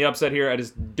with you on the upset here. I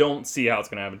just don't see how it's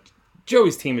going to happen.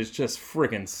 Joey's team is just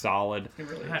freaking solid. It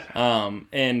really is.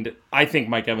 And I think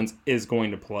Mike Evans is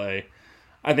going to play.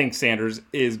 I think Sanders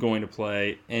is going to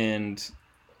play. And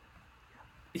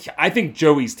I think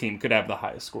Joey's team could have the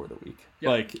highest score of the week.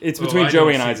 Yep. Like, it's between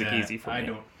Joey and Isaac easy for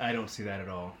me. I don't see that at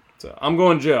all. So I'm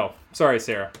going Joe. Sorry,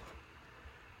 Sarah.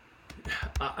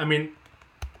 I mean,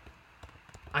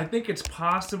 I think it's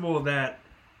possible that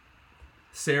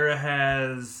Sarah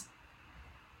has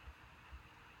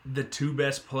the 2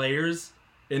 best players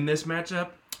in this matchup.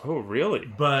 Oh, really?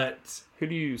 But who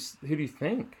do you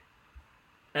think?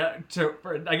 I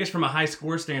guess from a high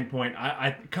score standpoint,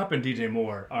 I Kupp and DJ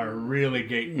Moore are really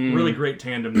great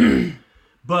tandem there.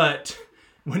 But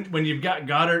when you've got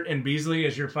Goddard and Beasley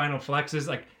as your final flexes,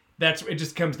 like it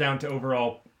just comes down to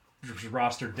overall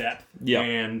roster depth. Yeah.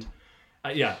 And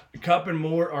Kupp and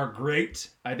Moore are great.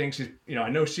 I think she's, I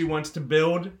know she wants to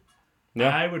build.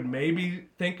 Yeah. I would maybe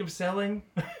think of selling.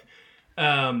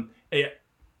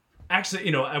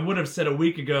 Actually, I would have said a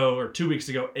week ago or 2 weeks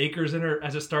ago, Akers in her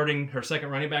as her second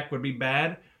running back would be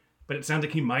bad. But it sounds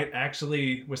like he might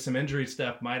actually, with some injury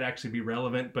stuff, might actually be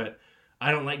relevant. But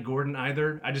I don't like Gordon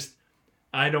either.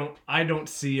 I don't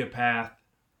see a path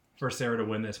for Sarah to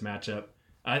win this matchup.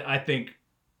 I think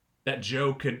that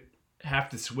Joe could have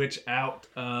to switch out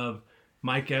of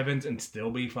Mike Evans and still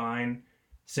be fine.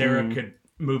 Sarah could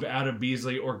move out of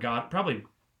Beasley or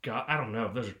I don't know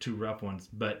if those are 2 rough ones,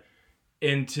 but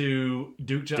into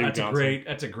Duke Johnson.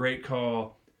 That's a great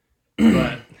call.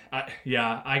 But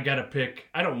I gotta pick.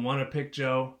 I don't want to pick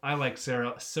Joe. I like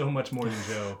Sarah so much more than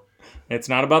Joe. It's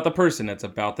not about the person; it's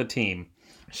about the team.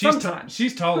 She's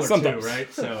taller too,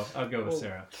 right? So I'll go with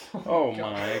Sarah. Oh my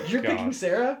God! You're picking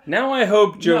Sarah? Now I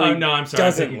hope Joey No, I'm sorry,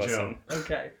 doesn't listen. Joe.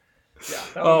 Okay. Yeah.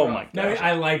 Oh my God! No,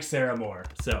 I like Sarah more.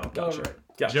 So Gotcha.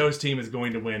 Joe's team is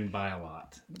going to win by a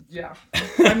lot. Yeah.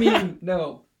 I mean,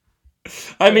 no.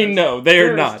 No, they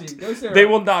are not. They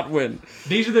will not win.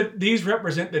 These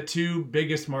represent the 2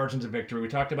 biggest margins of victory. We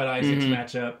talked about Isaac's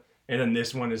matchup, and then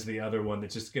this one is the other one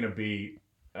that's just going to be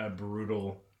a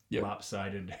brutal,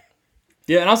 lopsided.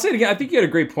 Yeah, and I'll say it again. I think you had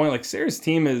a great point. Like, Sarah's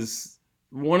team is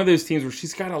one of those teams where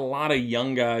she's got a lot of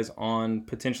young guys on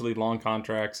potentially long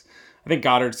contracts. I think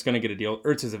Goddard's going to get a deal.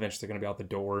 Ertz is eventually going to be out the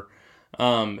door.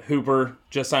 Hooper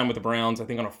just signed with the Browns, I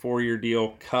think, on a 4-year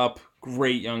deal. Kupp,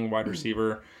 great young wide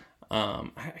receiver. I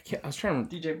was trying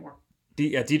to... DJ Moore.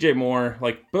 DJ Moore.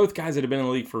 Like, both guys that have been in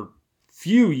the league for a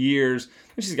few years.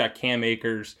 And she's got Cam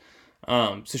Akers.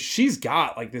 So she's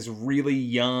got, like, this really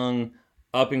young,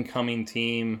 up-and-coming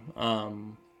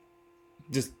team.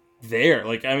 Just there.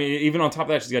 Like, I mean, even on top of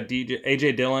that, she's got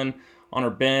AJ Dillon on her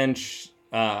bench.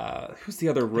 Who's the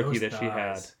other rookie that she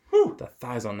had? Whew, the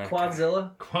thighs on that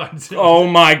Quadzilla. Oh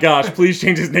my gosh! Please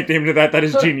change his nickname to that. That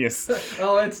is genius.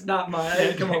 Oh, it's not mine. I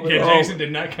didn't come up with it. Jason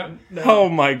did not come. No. Oh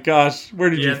my gosh! Where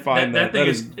did you find that? That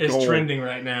thing is trending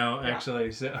right now,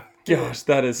 actually. So. Gosh,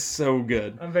 that is so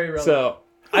good. I'm very relevant. So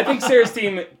I think Sarah's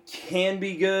team can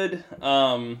be good.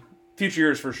 Future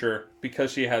years for sure,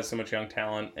 because she has so much young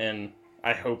talent, and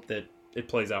I hope that it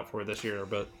plays out for her this year.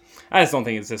 But I just don't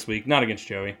think it's this week. Not against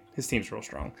Joey. His team's real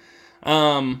strong.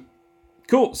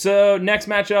 Cool. So next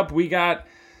matchup, we got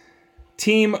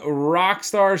Team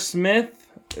Rockstar Smith.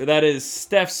 That is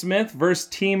Steph Smith versus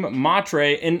Team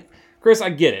Matre. And Chris, I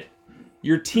get it.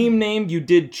 Your team name, you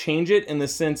did change it in the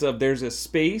sense of there's a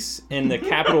space in the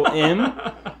capital M,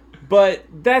 but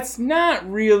that's not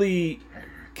really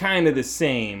kind of the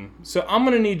same. So I'm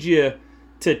going to need you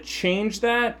to change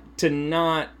that to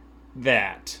not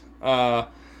that.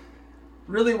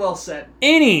 Really well said.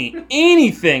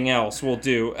 Anything else will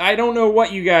do. I don't know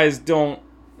what you guys don't...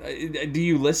 do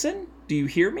you listen? Do you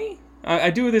hear me? I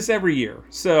do this every year.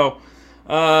 So,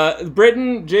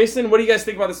 Britton, Jason, what do you guys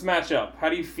think about this matchup? How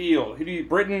do you feel?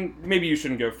 Britton, maybe you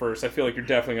shouldn't go first. I feel like you're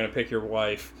definitely going to pick your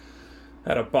wife.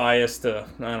 Had a bias to,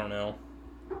 I don't know,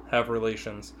 have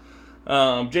relations.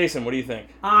 Jason, what do you think?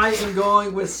 I am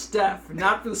going with Steph,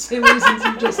 not for the same reasons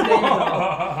you just named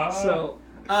them. So...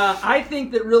 I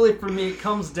think that really for me it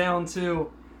comes down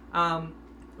to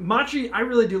Machi. I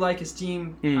really do like his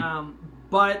team,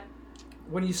 but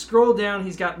when you scroll down,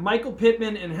 he's got Michael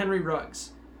Pittman and Henry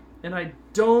Ruggs, and I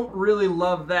don't really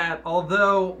love that.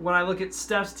 Although when I look at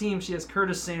Steph's team, she has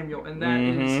Curtis Samuel, and that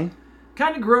is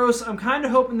kind of gross. I'm kind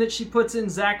of hoping that she puts in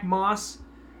Zach Moss.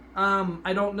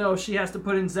 I don't know. She has to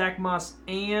put in Zach Moss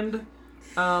and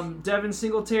Devin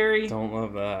Singletary. Don't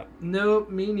love that. No,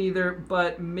 me neither.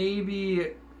 But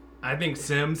maybe I think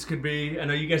Sims could be. I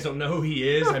know you guys don't know who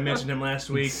he is. I mentioned him last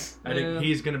week. I think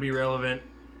he's going to be relevant.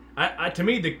 To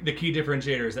me, the key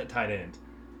differentiator is that tight end.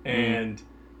 And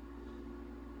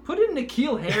put in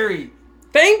N'Keal Harry.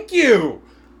 Thank you.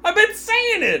 I've been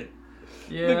saying it.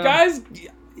 Yeah. The guy's.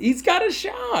 He's got a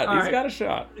shot. He's got a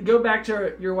shot. Go back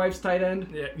to your wife's tight end.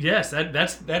 Yes,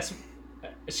 that's.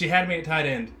 She had me at tight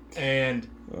end, and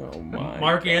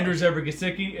Mark Andrews over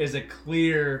Gesicki is a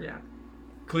clear,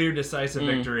 decisive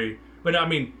victory. But I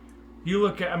mean, you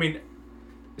look at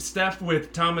Steph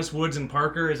with Thomas, Woods, and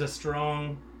Parker is a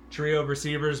strong trio of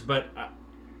receivers. But I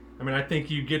mean, I think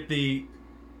you get the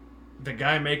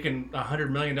guy making $100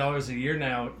 million a year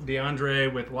now,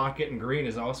 DeAndre with Lockett and Green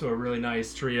is also a really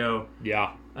nice trio.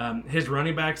 Yeah. His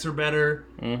running backs are better.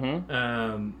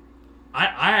 I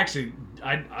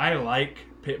like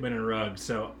Pittman and Ruggs,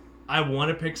 so I want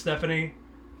to pick Stephanie,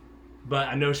 but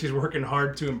I know she's working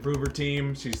hard to improve her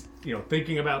team. She's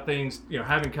thinking about things,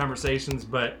 having conversations,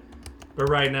 but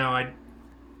right now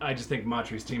I just think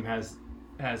Matry's team has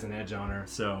an edge on her.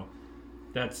 So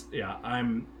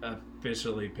I'm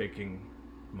officially picking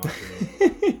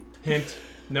Matry. Hint,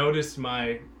 notice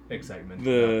my excitement.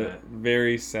 The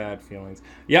very sad feelings.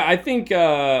 Yeah, I think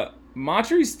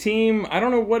Matry's team, I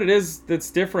don't know what it is that's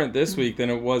different this week than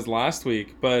it was last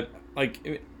week, but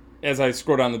as I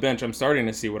scroll down the bench, I'm starting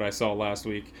to see what I saw last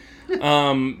week.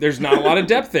 There's not a lot of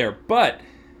depth there, but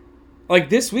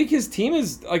this week his team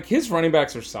is his running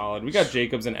backs are solid. We got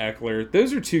Jacobs and Eckler.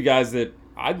 Those are two guys that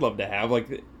I'd love to have.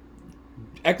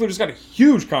 Eckler just got a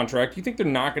huge contract. You think they're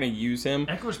not going to use him?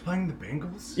 Eckler's playing the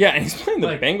Bengals? Yeah, and he's playing the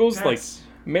Bengals.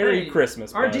 Merry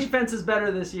Christmas. Our defense is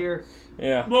better this year.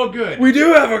 Yeah. Well, good. We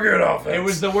do have a good offense. It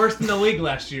was the worst in the league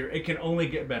last year. It can only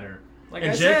get better.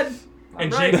 Jacobs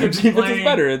defense is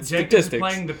better. It's statistics.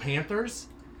 Playing the Panthers.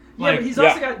 Yeah, but he's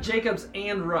also got Jacobs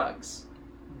and Ruggs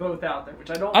both out there,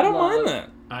 which I don't mind that.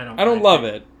 I don't love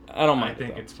it. I don't mind. I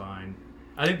think it's fine.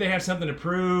 I think they have something to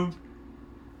prove.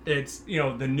 It's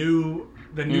the new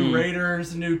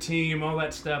Raiders, new team, all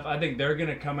that stuff. I think they're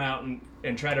gonna come out and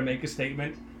try to make a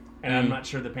statement, and I'm not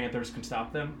sure the Panthers can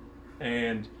stop them.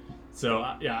 And so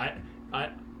I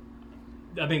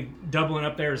think doubling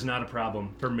up there is not a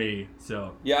problem for me.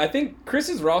 So yeah, I think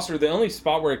Chris's roster, the only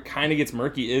spot where it kind of gets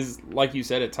murky is, like you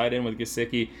said, at tight end with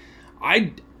Gesicki.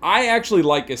 I actually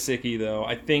like Gesicki though.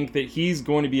 I think that he's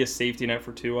going to be a safety net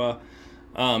for Tua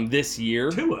this year.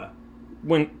 Tua,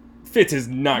 when Fitz is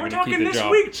not going to keep the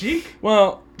job. We're talking this week, Cheek.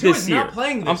 Well, Tua's this year. Not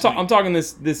playing this week. I'm talking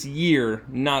this year,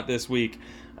 not this week.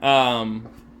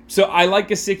 So I like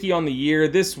Gesicki on the year.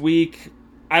 This week,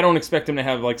 I don't expect him to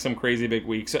have some crazy big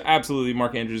week. So absolutely,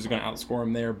 Mark Andrews is going to outscore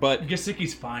him there. But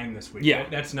Gesicki's fine this week. Yeah,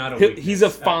 that's not a weakness. He's a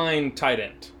fine tight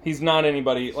end. He's not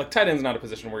anybody tight end's not a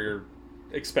position where you're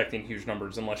expecting huge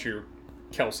numbers unless you're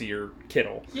Kelsey or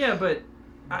Kittle. Yeah, but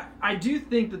I do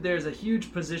think that there's a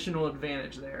huge positional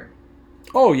advantage there.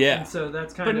 Oh, yeah. And so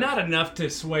that's kind But of... not enough to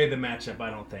sway the matchup, I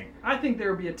don't think. I think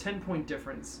there would be a 10-point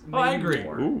difference. Oh, I maybe agree.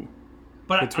 more. Ooh.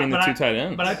 But Between the two tight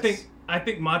ends. But I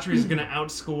think Montre is going to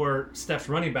outscore Steph's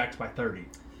running backs by 30.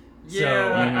 Yeah,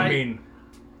 So, I mean,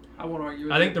 I won't argue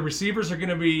with I think you. the receivers are going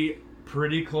to be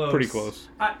pretty close. Pretty close.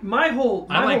 My whole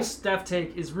like- Steph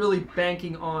take is really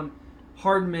banking on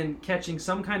Hardman catching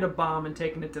some kind of bomb and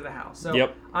taking it to the house. So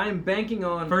Yep. I am banking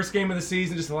on... First game of the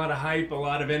season, just a lot of hype, a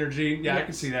lot of energy. Yeah, I Yes.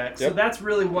 can see that. So that's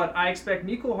really what I expect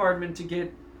Mecole Hardman to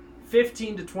get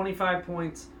 15 to 25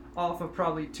 points off of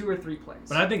probably 2 or 3 plays.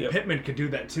 But I think Pittman could do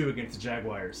that too against the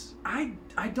Jaguars. I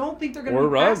don't think they're going Or to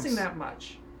be Ruggs. passing that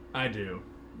much. I do.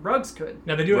 Ruggs could.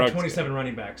 Now they do have Ruggs 27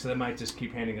 running backs, so they might just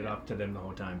keep handing it off to them the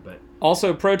whole time. But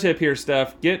Also, pro tip here,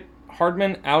 Steph. Get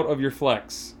Hardman out of your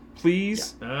flex.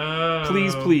 Please,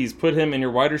 please put him in your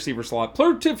wide receiver slot.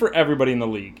 Pro tip for everybody in the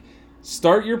league.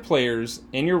 Start your players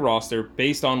in your roster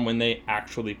based on when they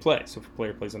actually play. So if a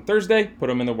player plays on Thursday, put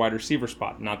them in the wide receiver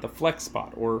spot, not the flex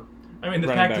spot. Or I mean, the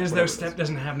running fact back, is, though, whatever it Steph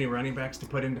doesn't have any running backs to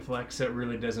put into flex, so it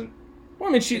really doesn't. Well,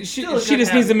 I mean, she still a just good needs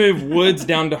to habit. move Woods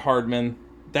down to Hardman.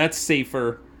 That's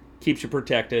safer, keeps you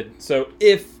protected. So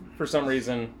if for some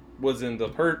reason Woods ends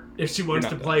up hurt, If she wants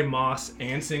You're to not play Moss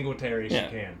and Singletary, she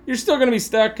can. You're still going to be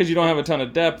stuck because you don't have a ton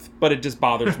of depth, but it just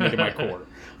bothers me to my core.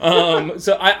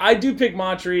 So I do pick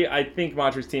Montre. I think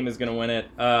Montre's team is going to win it.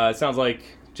 It sounds like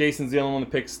Jason's the only one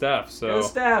that picks Steph. So Go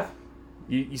Steph.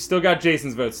 you still got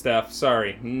Jason's vote, Steph.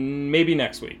 Sorry. Maybe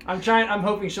next week. I'm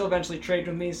hoping she'll eventually trade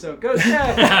with me, so go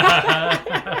Steph.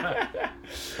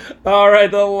 All right,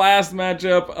 the last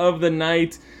matchup of the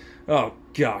night. Oh,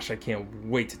 gosh, I can't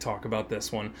wait to talk about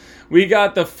this one. We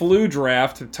got the flu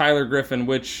draft of Tyler Griffin,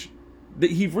 which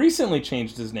he recently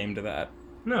changed his name to that.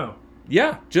 No.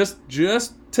 Yeah, just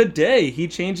today he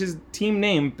changed his team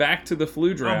name back to the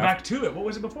flu Oh, draft. back to it. What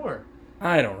was it before?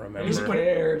 I don't It was remember. when-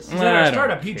 Cares. Was that I our don't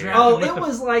startup? He care. drafted Oh, with it the-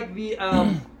 was like the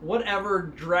whatever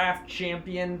draft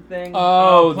champion thing.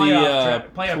 Oh, the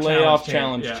playoff playoff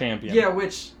challenge challenge champion. Yeah,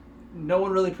 which no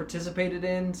one really participated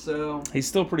in, so... He's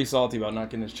still pretty salty about not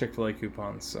getting his Chick-fil-A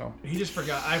coupons, so He just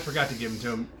forgot. I forgot to give them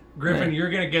to him. Griffin, you're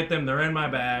going to get them. They're in my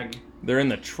bag. they're in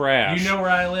the trash. You know where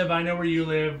I live. I know where you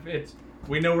live.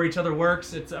 We know where each other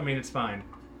works. It's fine.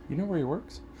 You know where he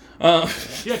works? Yeah,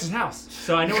 it's his house.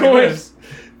 So I know where he Going- lives.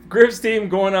 Griff's team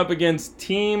going up against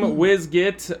Team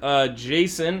WizGit,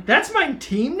 Jason. That's my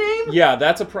team name? Yeah,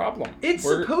 that's a problem. It's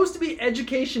supposed to be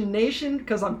Education Nation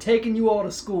because I'm taking you all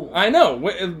to school. I know.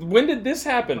 When did this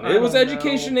happen? I It was don't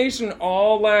Education know. Nation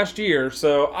all last year,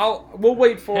 so we'll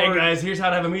wait for Hey guys, here's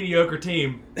how to have a mediocre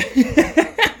team.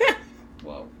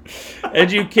 Whoa.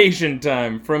 Education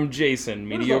time from Jason.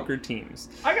 Mediocre teams.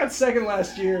 I got second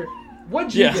last year.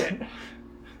 What'd you Yeah. get?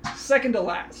 Second to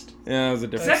last. Yeah, that was a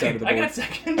different side of Second. the I board. got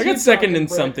second. I got second in fucking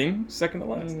prick. something. Second to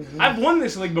last. I've won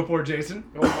this league before, Jason.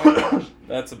 Oh my gosh.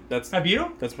 That's Have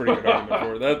you? that's pretty good argument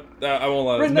for it. That I won't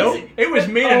let us Brendan, know. Nope. It was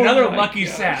me and Oh another my lucky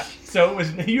gosh. sap. So it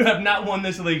was. You have not won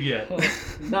this league yet.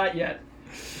 Not yet.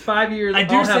 5 years, I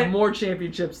do I'll say- have more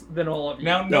championships than all of you.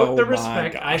 Now note Oh the my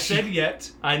respect. I gosh. said yet.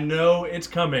 I know it's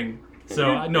coming.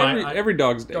 So every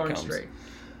dog's day darn comes. straight.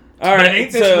 All But it right,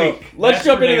 ain't this so week. let's That's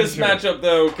jump for into damn this sure. matchup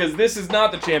though, because this is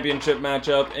not the championship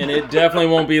matchup, and it definitely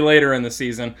won't be later in the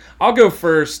season. I'll go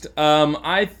first.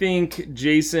 I think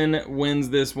Jason wins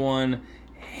this one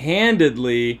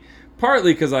handedly,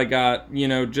 partly because I got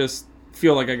just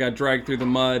feel like I got dragged through the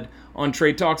mud on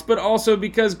trade talks, but also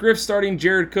because Griff's starting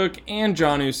Jared Cook and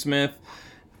Jonnu Smith.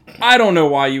 I don't know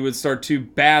why you would start two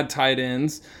bad tight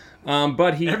ends,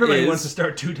 but he Everybody is. wants to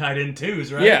start 2 tight end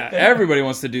twos, right? Yeah, everybody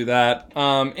wants to do that.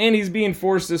 And he's being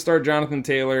forced to start Jonathan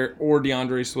Taylor or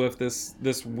DeAndre Swift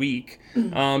this week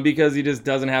because he just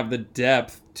doesn't have the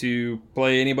depth to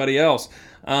play anybody else.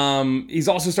 He's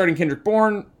also starting Kendrick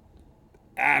Bourne.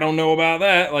 I don't know about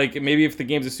that. Like, maybe if the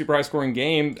game's a super high-scoring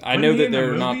game, I know that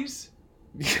they're not...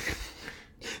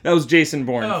 That was Jason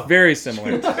Bourne. Oh. Very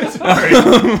similar. Sorry.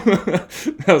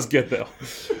 That was good, though.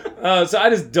 So I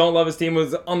just don't love his team. It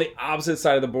was on the opposite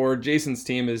side of the board. Jason's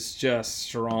team is just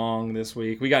strong this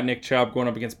week. We got Nick Chubb going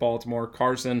up against Baltimore.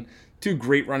 Carson, 2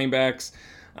 great running backs.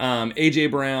 A.J.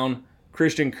 Brown,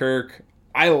 Christian Kirk.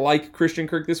 I like Christian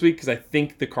Kirk this week because I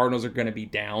think the Cardinals are going to be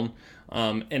down.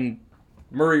 And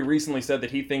Murray recently said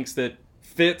that he thinks that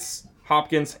Fitz,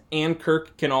 Hopkins, and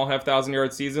Kirk can all have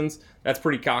 1,000-yard seasons. That's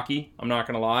pretty cocky, I'm not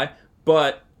going to lie.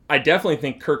 But I definitely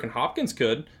think Kirk and Hopkins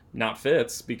could, not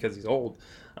Fitz because he's old.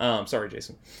 Sorry,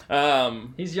 Jason.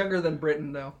 He's younger than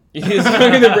Britain, though. He is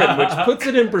younger than Britain, which puts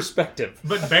it in perspective.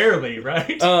 But barely,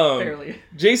 right? Barely.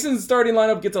 Jason's starting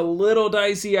lineup gets a little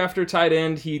dicey after tight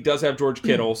end. He does have George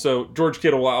Kittle, so George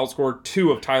Kittle will outscore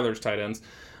 2 of Tyler's tight ends.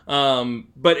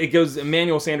 But it goes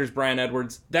Emmanuel Sanders, Bryan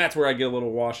Edwards. That's where I get a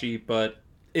little washy, but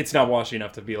it's not washy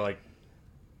enough to be like,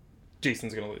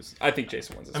 Jason's going to lose. I think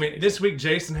Jason wins this. I mean, this week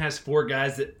Jason has 4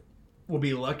 guys that will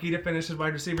be lucky to finish as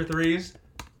wide receiver 3s,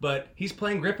 but he's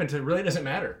playing Griffin, so it really doesn't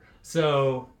matter.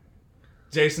 So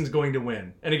Jason's going to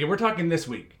win. And again, we're talking this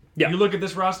week. Yeah. You look at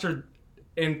this roster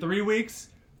in 3 weeks,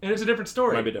 and it's a different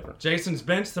story. Might be different. Jason's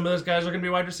bench, some of those guys are going to be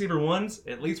wide receiver 1s,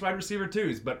 at least wide receiver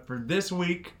 2s. But for this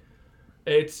week,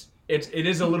 it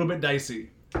is a little bit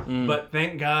dicey. But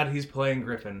thank God he's playing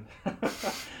Griffin.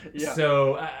 Yeah.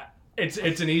 So it's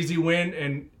an easy win,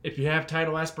 and if you have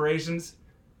title aspirations,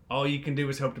 all you can do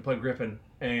is hope to play Griffin,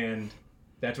 and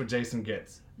that's what Jason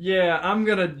gets. Yeah, I'm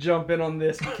going to jump in on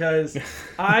this because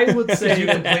I would say You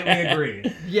completely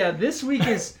agree. Yeah, this week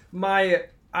is I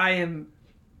am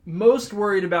most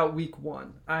worried about week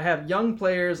 1. I have young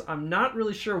players. I'm not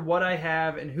really sure what I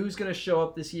have and who's going to show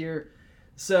up this year.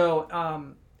 So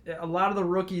a lot of the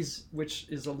rookies, which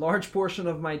is a large portion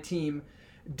of my team,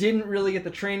 didn't really get the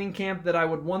training camp that I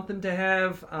would want them to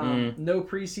have. No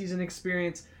preseason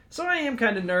experience. So I am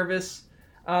kind of nervous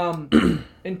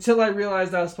until I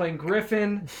realized I was playing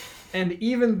Griffin. And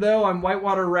even though I'm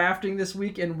whitewater rafting this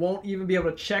week and won't even be able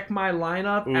to check my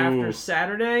lineup after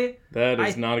Saturday, that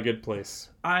is not a good place.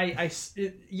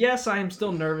 Yes, I am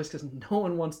still nervous because no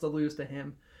one wants to lose to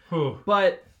him. Whew.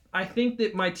 But I think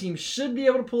that my team should be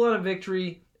able to pull out a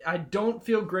victory. I don't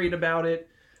feel great about it,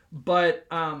 but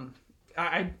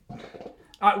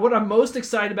what I'm most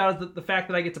excited about is the fact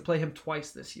that I get to play him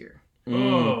twice this year.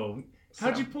 Oh,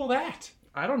 how'd you pull that?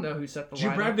 I don't know who set the lineup. Did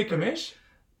you bribe the commish?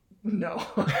 No.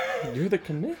 You're the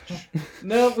commish.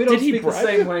 No, we don't Did he speak the bribe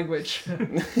same you? language.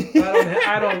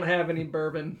 I don't have any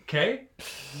bourbon. Okay.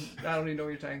 I don't even know what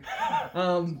you're saying.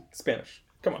 Spanish.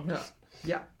 Come on. No.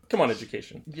 Yeah. Come on,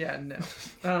 education. Yeah,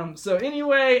 no. So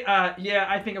anyway, yeah,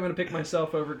 I think I'm going to pick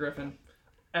myself over Griffin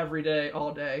every day,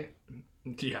 all day.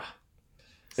 Yeah.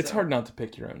 It's hard not to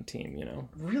pick your own team, you know,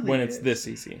 Really when it's is. this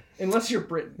easy. Unless you're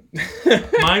Britain.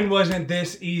 Mine wasn't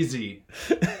this easy.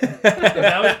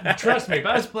 Trust me, if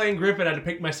I was playing Griffin, I'd have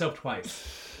picked myself twice.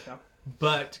 Yeah.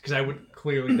 But, because I would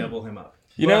clearly double him up.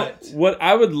 You know, what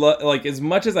I would like, as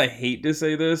much as I hate to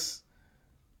say this,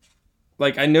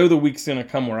 like, I know the week's going to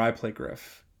come where I play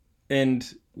Griff. And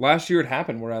last year it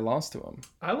happened where I lost to him.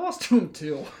 I lost to him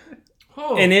too.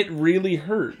 Oh. And it really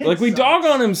hurt. Like, we sucks. dog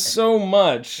on him so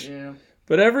much. Yeah.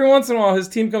 But every once in a while, his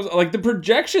team comes... Like, the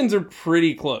projections are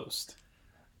pretty close.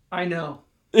 I know.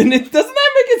 And doesn't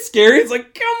that make it scary? It's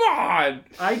like, come on!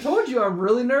 I told you I'm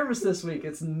really nervous this week.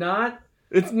 It's not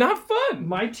fun.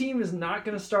 my team is not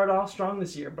going to start off strong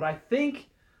this year, but I think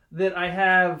that I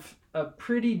have a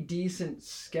pretty decent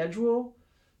schedule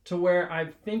to where I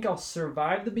think I'll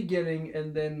survive the beginning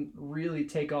and then really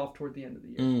take off toward the end of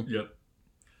the year. Yep.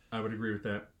 I would agree with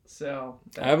that. So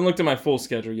I haven't looked at my full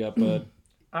schedule yet, but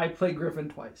I play Griffin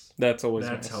twice. that's always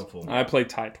That's nice. helpful. I play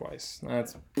Ty twice.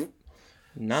 That's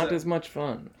not as much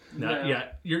fun. No, No. yeah,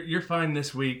 you're fine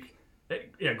this week.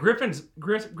 Yeah,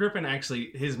 Griffin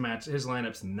actually his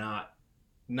lineup's not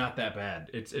that bad.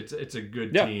 It's a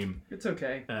good Yeah. team. It's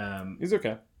okay. He's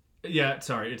okay. Yeah,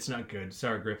 sorry, it's not good.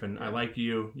 Sorry, Griffin. I like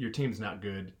you. Your team's not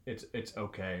good. It's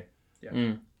okay.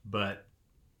 Yeah. But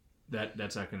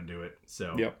that's not going to do it.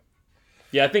 So Yep.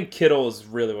 Yeah, I think Kittle is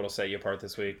really what'll set you apart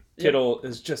this week. Kittle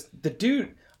is just the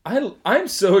dude. I'm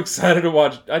so excited to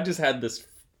watch. I just had this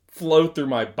flow through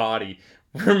my body.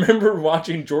 Remember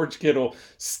watching George Kittle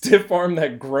stiff arm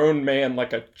that grown man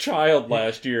like a child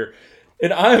last year,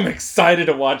 and I am excited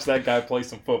to watch that guy play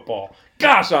some football.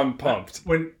 Gosh, I'm pumped.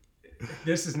 when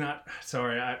this is not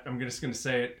sorry, I'm just going to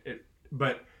say it.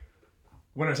 But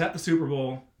when I was at the Super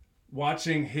Bowl,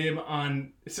 watching him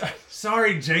on.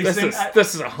 Sorry, Jason.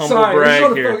 This is a humble Sorry,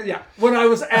 brag here. yeah. When I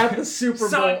was at the Super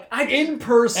Bowl in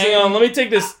person. Hang on, let me take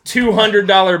this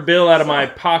 $200 bill out of my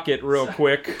pocket real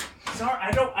quick. Sorry,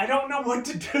 I don't know what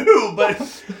to do,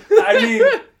 but I mean,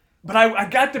 but I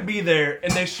got to be there,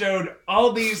 and they showed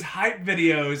all these hype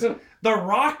videos. The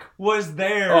Rock was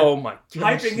there. Oh my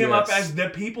gosh, hyping him up as the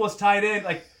people's tight end.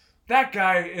 Like, that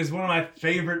guy is one of my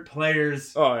favorite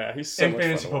players Oh yeah, he's so in much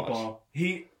fantasy fun to watch. football.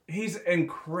 He's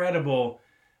incredible.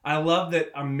 I love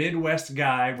that a Midwest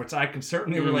guy, which I can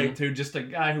certainly relate to, just a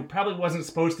guy who probably wasn't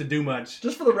supposed to do much.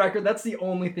 Just for the record, that's the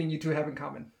only thing you two have in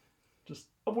common. Just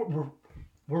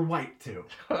We're white too.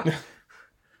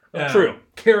 True.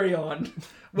 Carry on.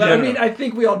 Well, Yeah, I mean, I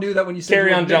think we all knew that when you said Carry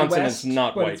you were on Johnson Midwest, is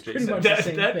not but white, it's pretty Jason. much the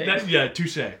same thing. Yeah,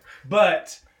 touche.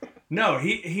 But no,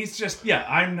 he's just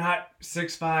I'm not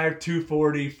 6'5",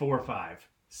 240, 4'5".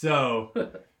 So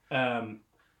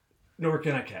nor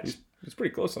can I catch. It's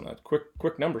pretty close on that.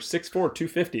 Quick number, 6'4",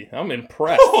 250. I'm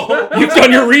impressed. You've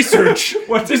done your research.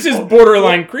 This is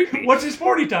borderline creepy. What's his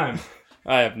 40 time?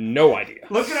 I have no idea.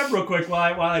 Look it up real quick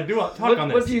while I do talk on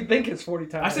this. What do you think is 40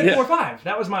 times? I said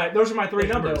 4'5". Those are my three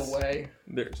numbers. No way.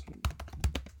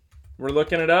 We're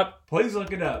looking it up, Please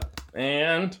look it up.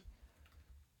 and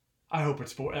I hope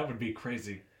it's 4. That would be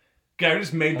crazy. Okay, I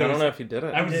just made I those. don't know if he did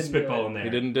it. I was just didn't do spitballing it. there. He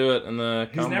didn't do it in the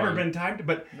He's never combine. been timed,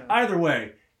 but either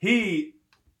way, he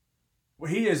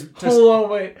is just. Hold on,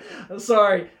 wait. I'm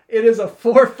sorry. It is a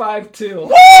 4.52.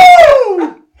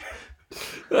 Woo!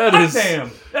 That Hot is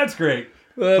damn, that's great.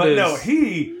 That But is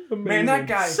no, man, that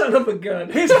guy. Son of a gun.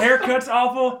 His haircut's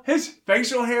awful. His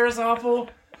facial hair is awful.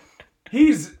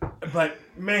 But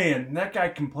man, that guy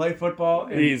can play football.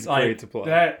 And He's great to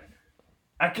play.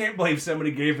 I can't believe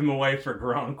somebody gave him away for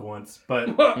Gronk once.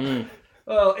 But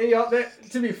Well,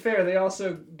 to be fair, they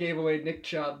also gave away Nick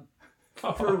Chubb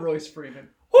for Royce Freeman.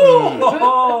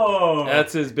 oh,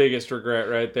 That's his biggest regret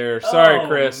right there. Sorry,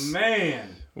 Chris.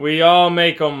 Man, We all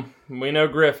make them. We know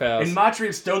Griff has. and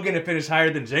Montreal's still going to finish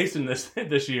higher than Jason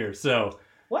this year. So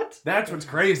What? that's what's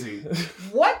crazy.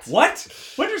 What? What?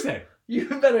 What'd you say? You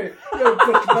better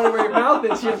put where your mouth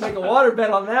is here and make a water bet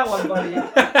on that one, buddy.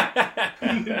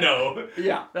 No.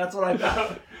 Yeah, that's what I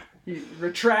thought. He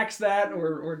retracts that,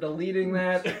 or we're deleting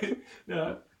that.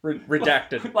 No.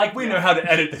 Redacted. Like we know how to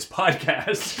edit this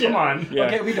podcast. Come on. Yeah.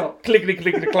 Okay, we don't. Clickety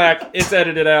clickety clack. It's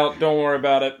edited out. Don't worry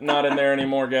about it. Not in there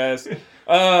anymore, guys.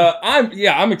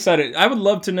 I'm excited. I would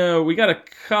love to know. We got a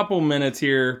couple minutes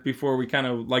here before we kind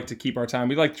of like to keep our time.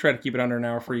 We like to try to keep it under an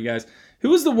hour for you guys. Who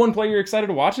was the one player you're excited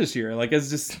to watch this year? Like, as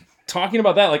just talking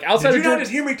about that, like outside Did of you not George,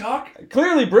 just hear me talk?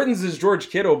 clearly Britton's is George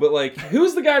Kittle, but like,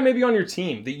 who's the guy maybe on your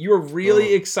team that you're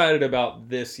really excited about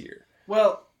this year?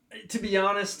 Well, to be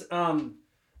honest,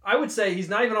 I would say he's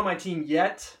not even on my team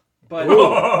yet, but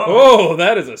Oh,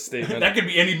 that is a statement. That could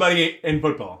be anybody in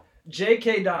football.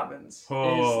 J.K. Dobbins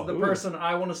Oh. is the person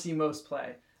I want to see most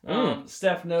play.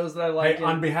 Steph knows that I like Hey, him.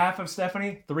 on behalf of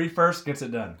Stephanie, 3 firsts gets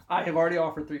it done. I have already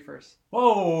offered 3 firsts.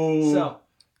 Whoa.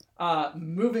 So,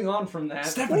 moving on from that.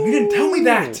 Stephanie, you didn't tell me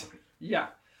that. Yeah.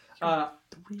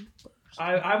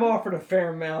 I've offered a fair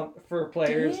amount for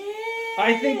players.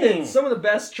 I think that some of the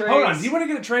best trades... Hold on, do you want to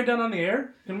get a trade done on the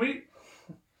air? Can we?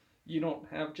 You don't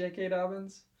have J.K.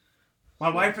 Dobbins? My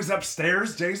wife is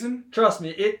upstairs, Jason. Trust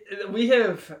me,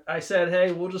 I said,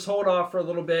 hey, we'll just hold off for a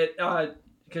little bit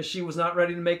because she was not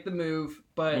ready to make the move.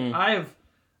 But I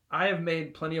have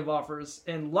made plenty of offers.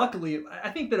 And luckily, I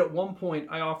think that at one point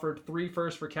I offered 3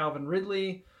 firsts for Calvin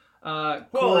Ridley.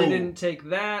 Corey didn't take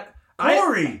that.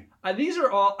 Corey! These are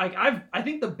all I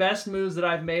think the best moves that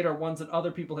I've made are ones that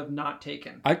other people have not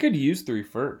taken. I could use 3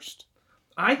 first.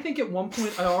 I think at one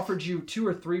point I offered you 2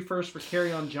 or 3 firsts for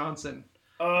Kerryon Johnson.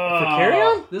 For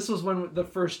carry-on? This was the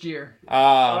first year.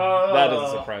 That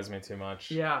doesn't surprise me too much.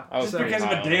 Yeah. I was So- pretty Because of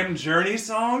high a on damn Journey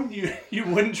song, you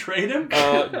wouldn't trade him?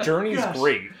 Journey's Gosh.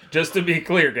 great. Just to be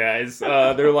clear, guys.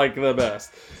 They're like the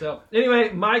best. So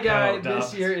anyway, my guy Oh, this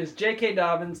Dobbins. year is J.K.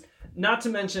 Dobbins. Not to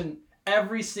mention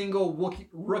every single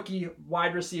rookie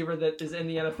wide receiver that is in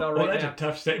the NFL Well, right that's now. a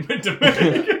tough statement to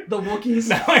make. The Wookiees.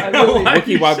 Now I know really, why Wookiee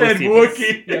you wide said receivers.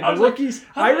 Wookiee. yeah, I the was like, Wookiees.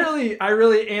 I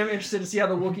really am interested to see how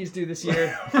the Wookiees do this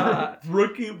year.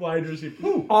 rookie wide receiver.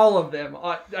 Ooh. All of them.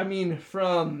 I mean,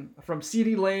 from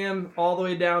CeeDee Lamb all the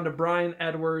way down to Brian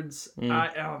Edwards.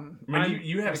 I mean,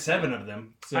 you have 7 of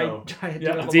them. So I do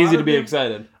yeah. have It's a lot easy to of be them.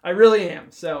 excited. I really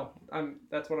am. So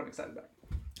that's what I'm excited about.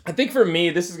 I think for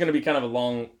me, this is going to be kind of a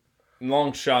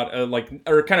long shot,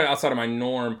 or kind of outside of my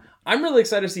norm. I'm really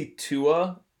excited to see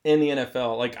Tua in the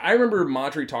NFL. Like, I remember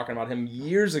Montreal talking about him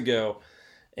years ago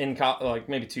in like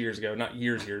maybe 2 years ago, not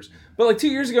years, but like 2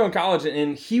 years ago in college,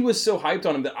 and he was so hyped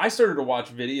on him that I started to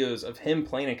watch videos of him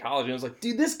playing in college, and I was like,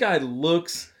 dude, this guy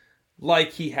looks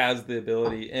like he has the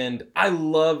ability, and I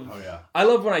love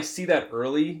when I see that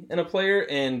early in a player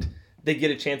and they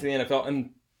get a chance in the NFL, and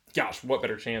gosh, what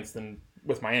better chance than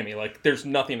with Miami? Like, there's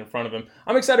nothing in front of him.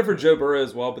 I'm excited for Joe Burrow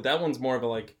as well, but that one's more of a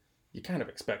like, you kind of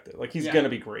expect it. Like, he's going to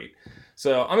be great.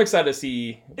 So I'm excited to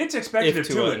see. It's expected If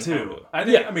of Tua Tua, and too. Tua. I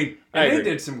think. Yeah, I mean, I and they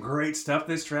agree. did some great stuff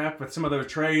this draft with some of those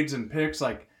trades and picks.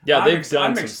 Like, Yeah, they've done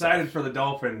I'm some excited stuff. for the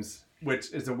Dolphins,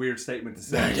 which is a weird statement to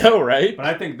I say. know, right? But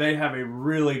I think they have a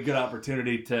really good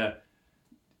opportunity to.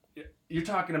 you're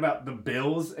talking about the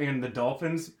Bills and the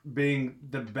Dolphins being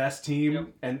the best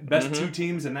team and best two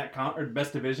teams in that or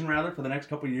best division rather for the next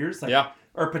couple of years. Like,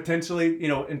 or potentially,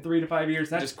 in 3 to 5 years.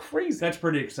 That's just crazy. That's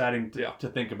pretty exciting to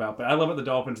think about. But I love what the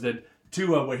Dolphins did.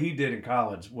 Tua, what he did in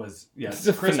college was it's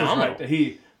phenomenal.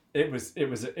 Right. It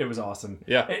was awesome.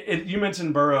 Yeah. You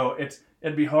mentioned Burrow.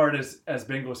 It'd be hard as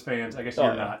Bengals fans. I guess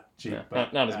you're not cheap,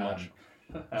 but not as much.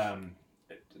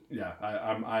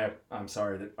 I'm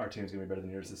sorry that our team's gonna be better than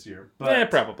yours this year. But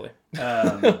probably.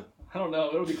 I don't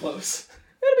know. It'll be close.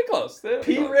 It'll be close.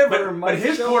 P. River, but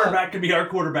his quarterback could be our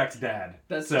quarterback's dad.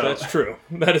 That's true.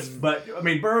 That is. But I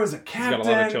mean, Burrow's a captain. He's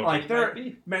got a lot of children. Like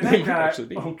that guy.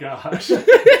 Oh gosh.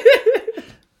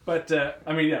 But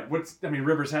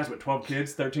Rivers has 12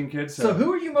 kids, 13 kids. So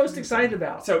who are you most excited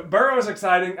about? So Burrow's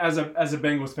exciting as a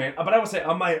Bengals fan, but I would say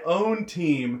on my own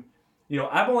team,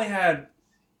 I've only had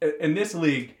in this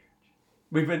league,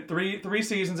 we've been three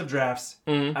seasons of drafts.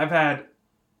 Mm-hmm. I've had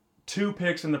 2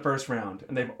 picks in the first round,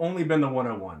 and they've only been the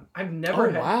 101. I've never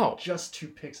had just 2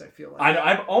 picks. I feel like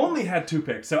I've only had 2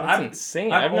 picks, so that's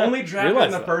insane. I've only drafted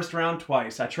in the first round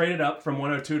twice. I traded up from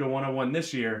 102 to 101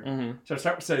 this year. Mm-hmm. So I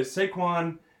start with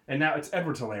Saquon. And now it's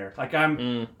Edwards-Helaire. Like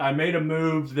I made a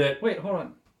move that. Wait, hold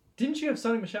on. Didn't you have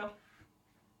Sonny Michel?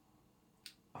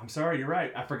 I'm sorry, you're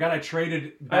right. I forgot I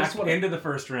traded back into the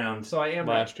first round. So I am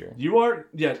last year. You are,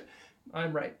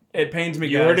 I'm right. It pains me,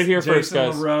 guys. You heard it here first,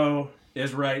 guys. Jason LaRoe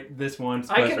is right this one.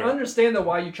 I can understand though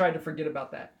why you tried to forget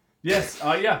about that. Yes.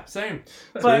 Same.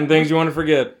 Certain things you want to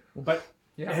forget. But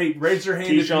hey, raise your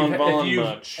hand if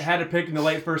you had a pick in the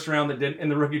late first round in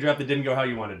the rookie draft that didn't go how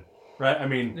you wanted. Right? I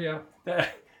mean. Yeah.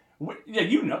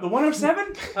 The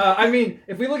 107?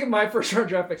 If we look at my first round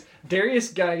draft picks, Darius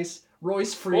Geis,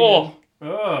 Royce Freeman.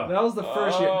 That was the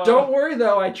first year. Don't worry,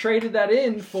 though. I traded that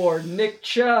in for Nick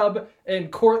Chubb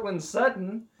and Cortland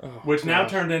Sutton. Which now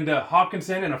turned into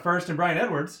Hawkinson and a first and Bryan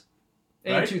Edwards.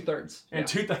 And right? 2/3. And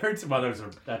 2/3? Well,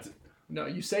 that's... No,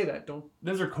 you say that. Don't...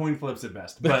 Those are coin flips at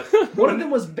best. But one of them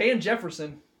was Van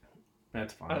Jefferson.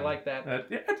 That's fine. I like that.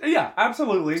 Yeah,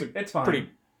 absolutely. It's fine.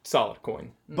 Pretty solid coin.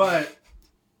 But...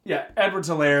 Yeah,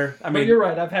 Edwards-Helaire. But you're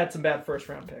right. I've had some bad first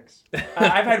round picks.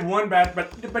 I've had one bad,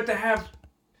 but to have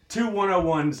 2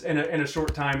 101s in a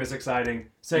short time is exciting.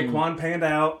 Saquon panned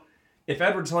out. If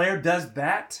Edwards-Helaire does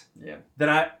that,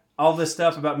 then all this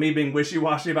stuff about me being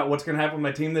wishy-washy about what's going to happen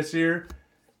with my team this year,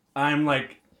 I'm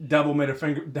like double middle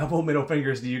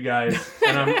fingers to you guys,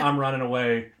 and I'm running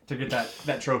away to get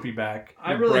that trophy back.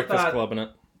 I really thought clubbing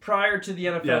it. Prior to the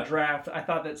NFL draft, I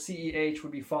thought that CEH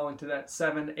would be falling to that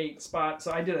 7-8 spot.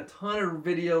 So I did a ton of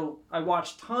video. I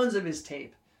watched tons of his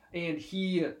tape, and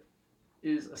he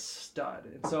is a stud.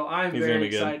 And so I'm very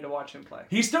excited to watch him play.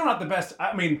 He's still not the best.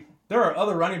 I mean, there are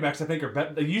other running backs I think are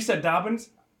better. You said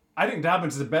Dobbins. I think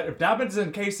Dobbins is a better. If Dobbins is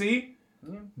in KC,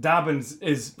 Dobbins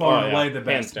is far and away the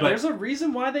best. But there's a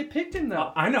reason why they picked him,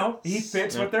 though. I know. He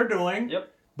fits what they're doing. Yep.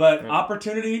 But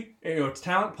opportunity, it's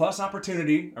talent plus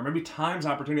opportunity, or maybe times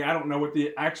opportunity. I don't know what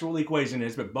the actual equation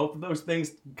is, but both of those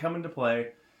things come into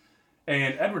play.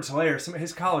 And Edwards-Helaire,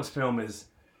 his college film is,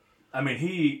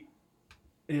 he's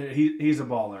a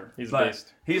baller. He's a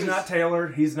beast. He's not Taylor.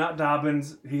 He's not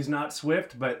Dobbins. He's not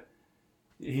Swift, but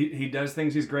he does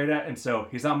things he's great at. And so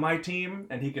he's on my team,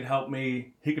 and he can help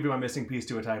me. He could be my missing piece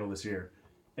to a title this year.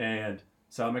 And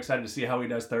so I'm excited to see how he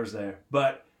does Thursday.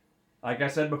 But like I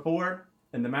said before,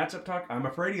 in the matchup talk, I'm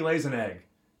afraid he lays an egg.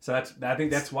 So I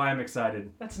think that's why I'm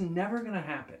excited. That's never going to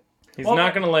happen. He's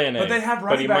not going to lay an egg. But they have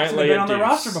running backs that have been on their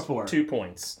roster before. 2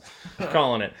 points.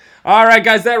 Calling it. All right,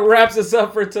 guys, that wraps us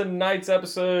up for tonight's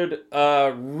episode.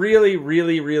 Really,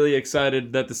 really, really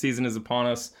excited that the season is upon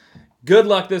us. Good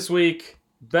luck this week.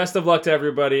 Best of luck to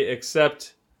everybody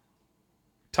except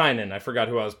Tynan. I forgot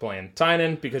who I was playing.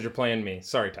 Tynan, because you're playing me.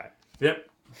 Sorry, Ty. Yep.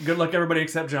 Good luck, everybody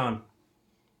except John.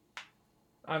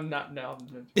 I'm not now.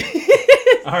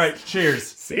 All right. Cheers.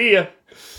 See ya.